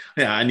 Up.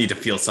 Yeah, I need to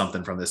feel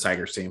something from this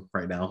Tigers team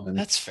right now. And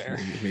that's fair.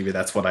 Maybe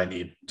that's what I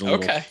need.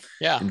 Okay.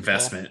 Yeah.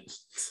 Investment.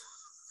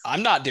 Well,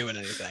 I'm not doing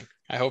anything.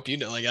 I hope you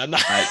know. Like I'm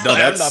not. No,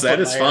 that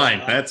is fine.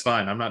 That's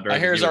fine. I'm not. My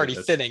hair is already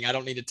thinning. I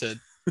don't need it to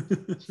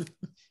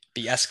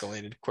be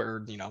escalated.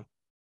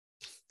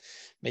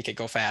 Make it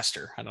go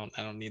faster. I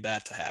don't need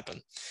that to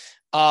happen.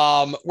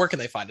 Where can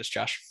they find us,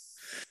 Josh?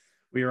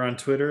 We are on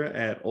Twitter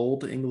at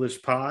Old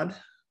English Pod.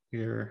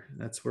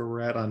 That's where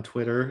we're at on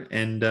Twitter,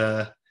 and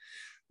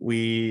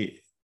we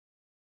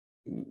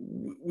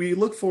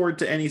look forward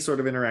to any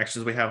sort of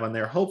interactions we have on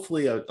there.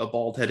 Hopefully, a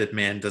bald-headed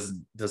man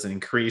doesn't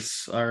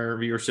increase our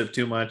viewership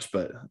too much,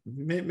 but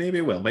maybe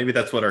it will. Maybe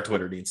that's what our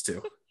Twitter needs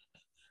to.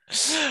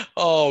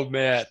 Oh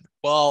man!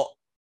 Well,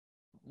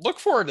 look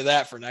forward to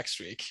that for next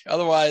week.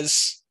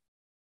 Otherwise,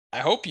 I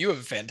hope you have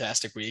a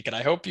fantastic week, and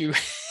I hope you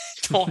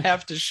don't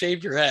have to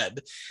shave your head.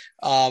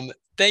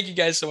 Thank you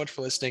guys so much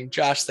for listening.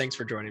 Josh, thanks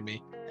for joining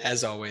me.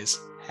 As always,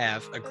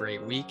 have a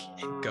great week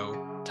and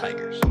go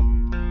Tigers.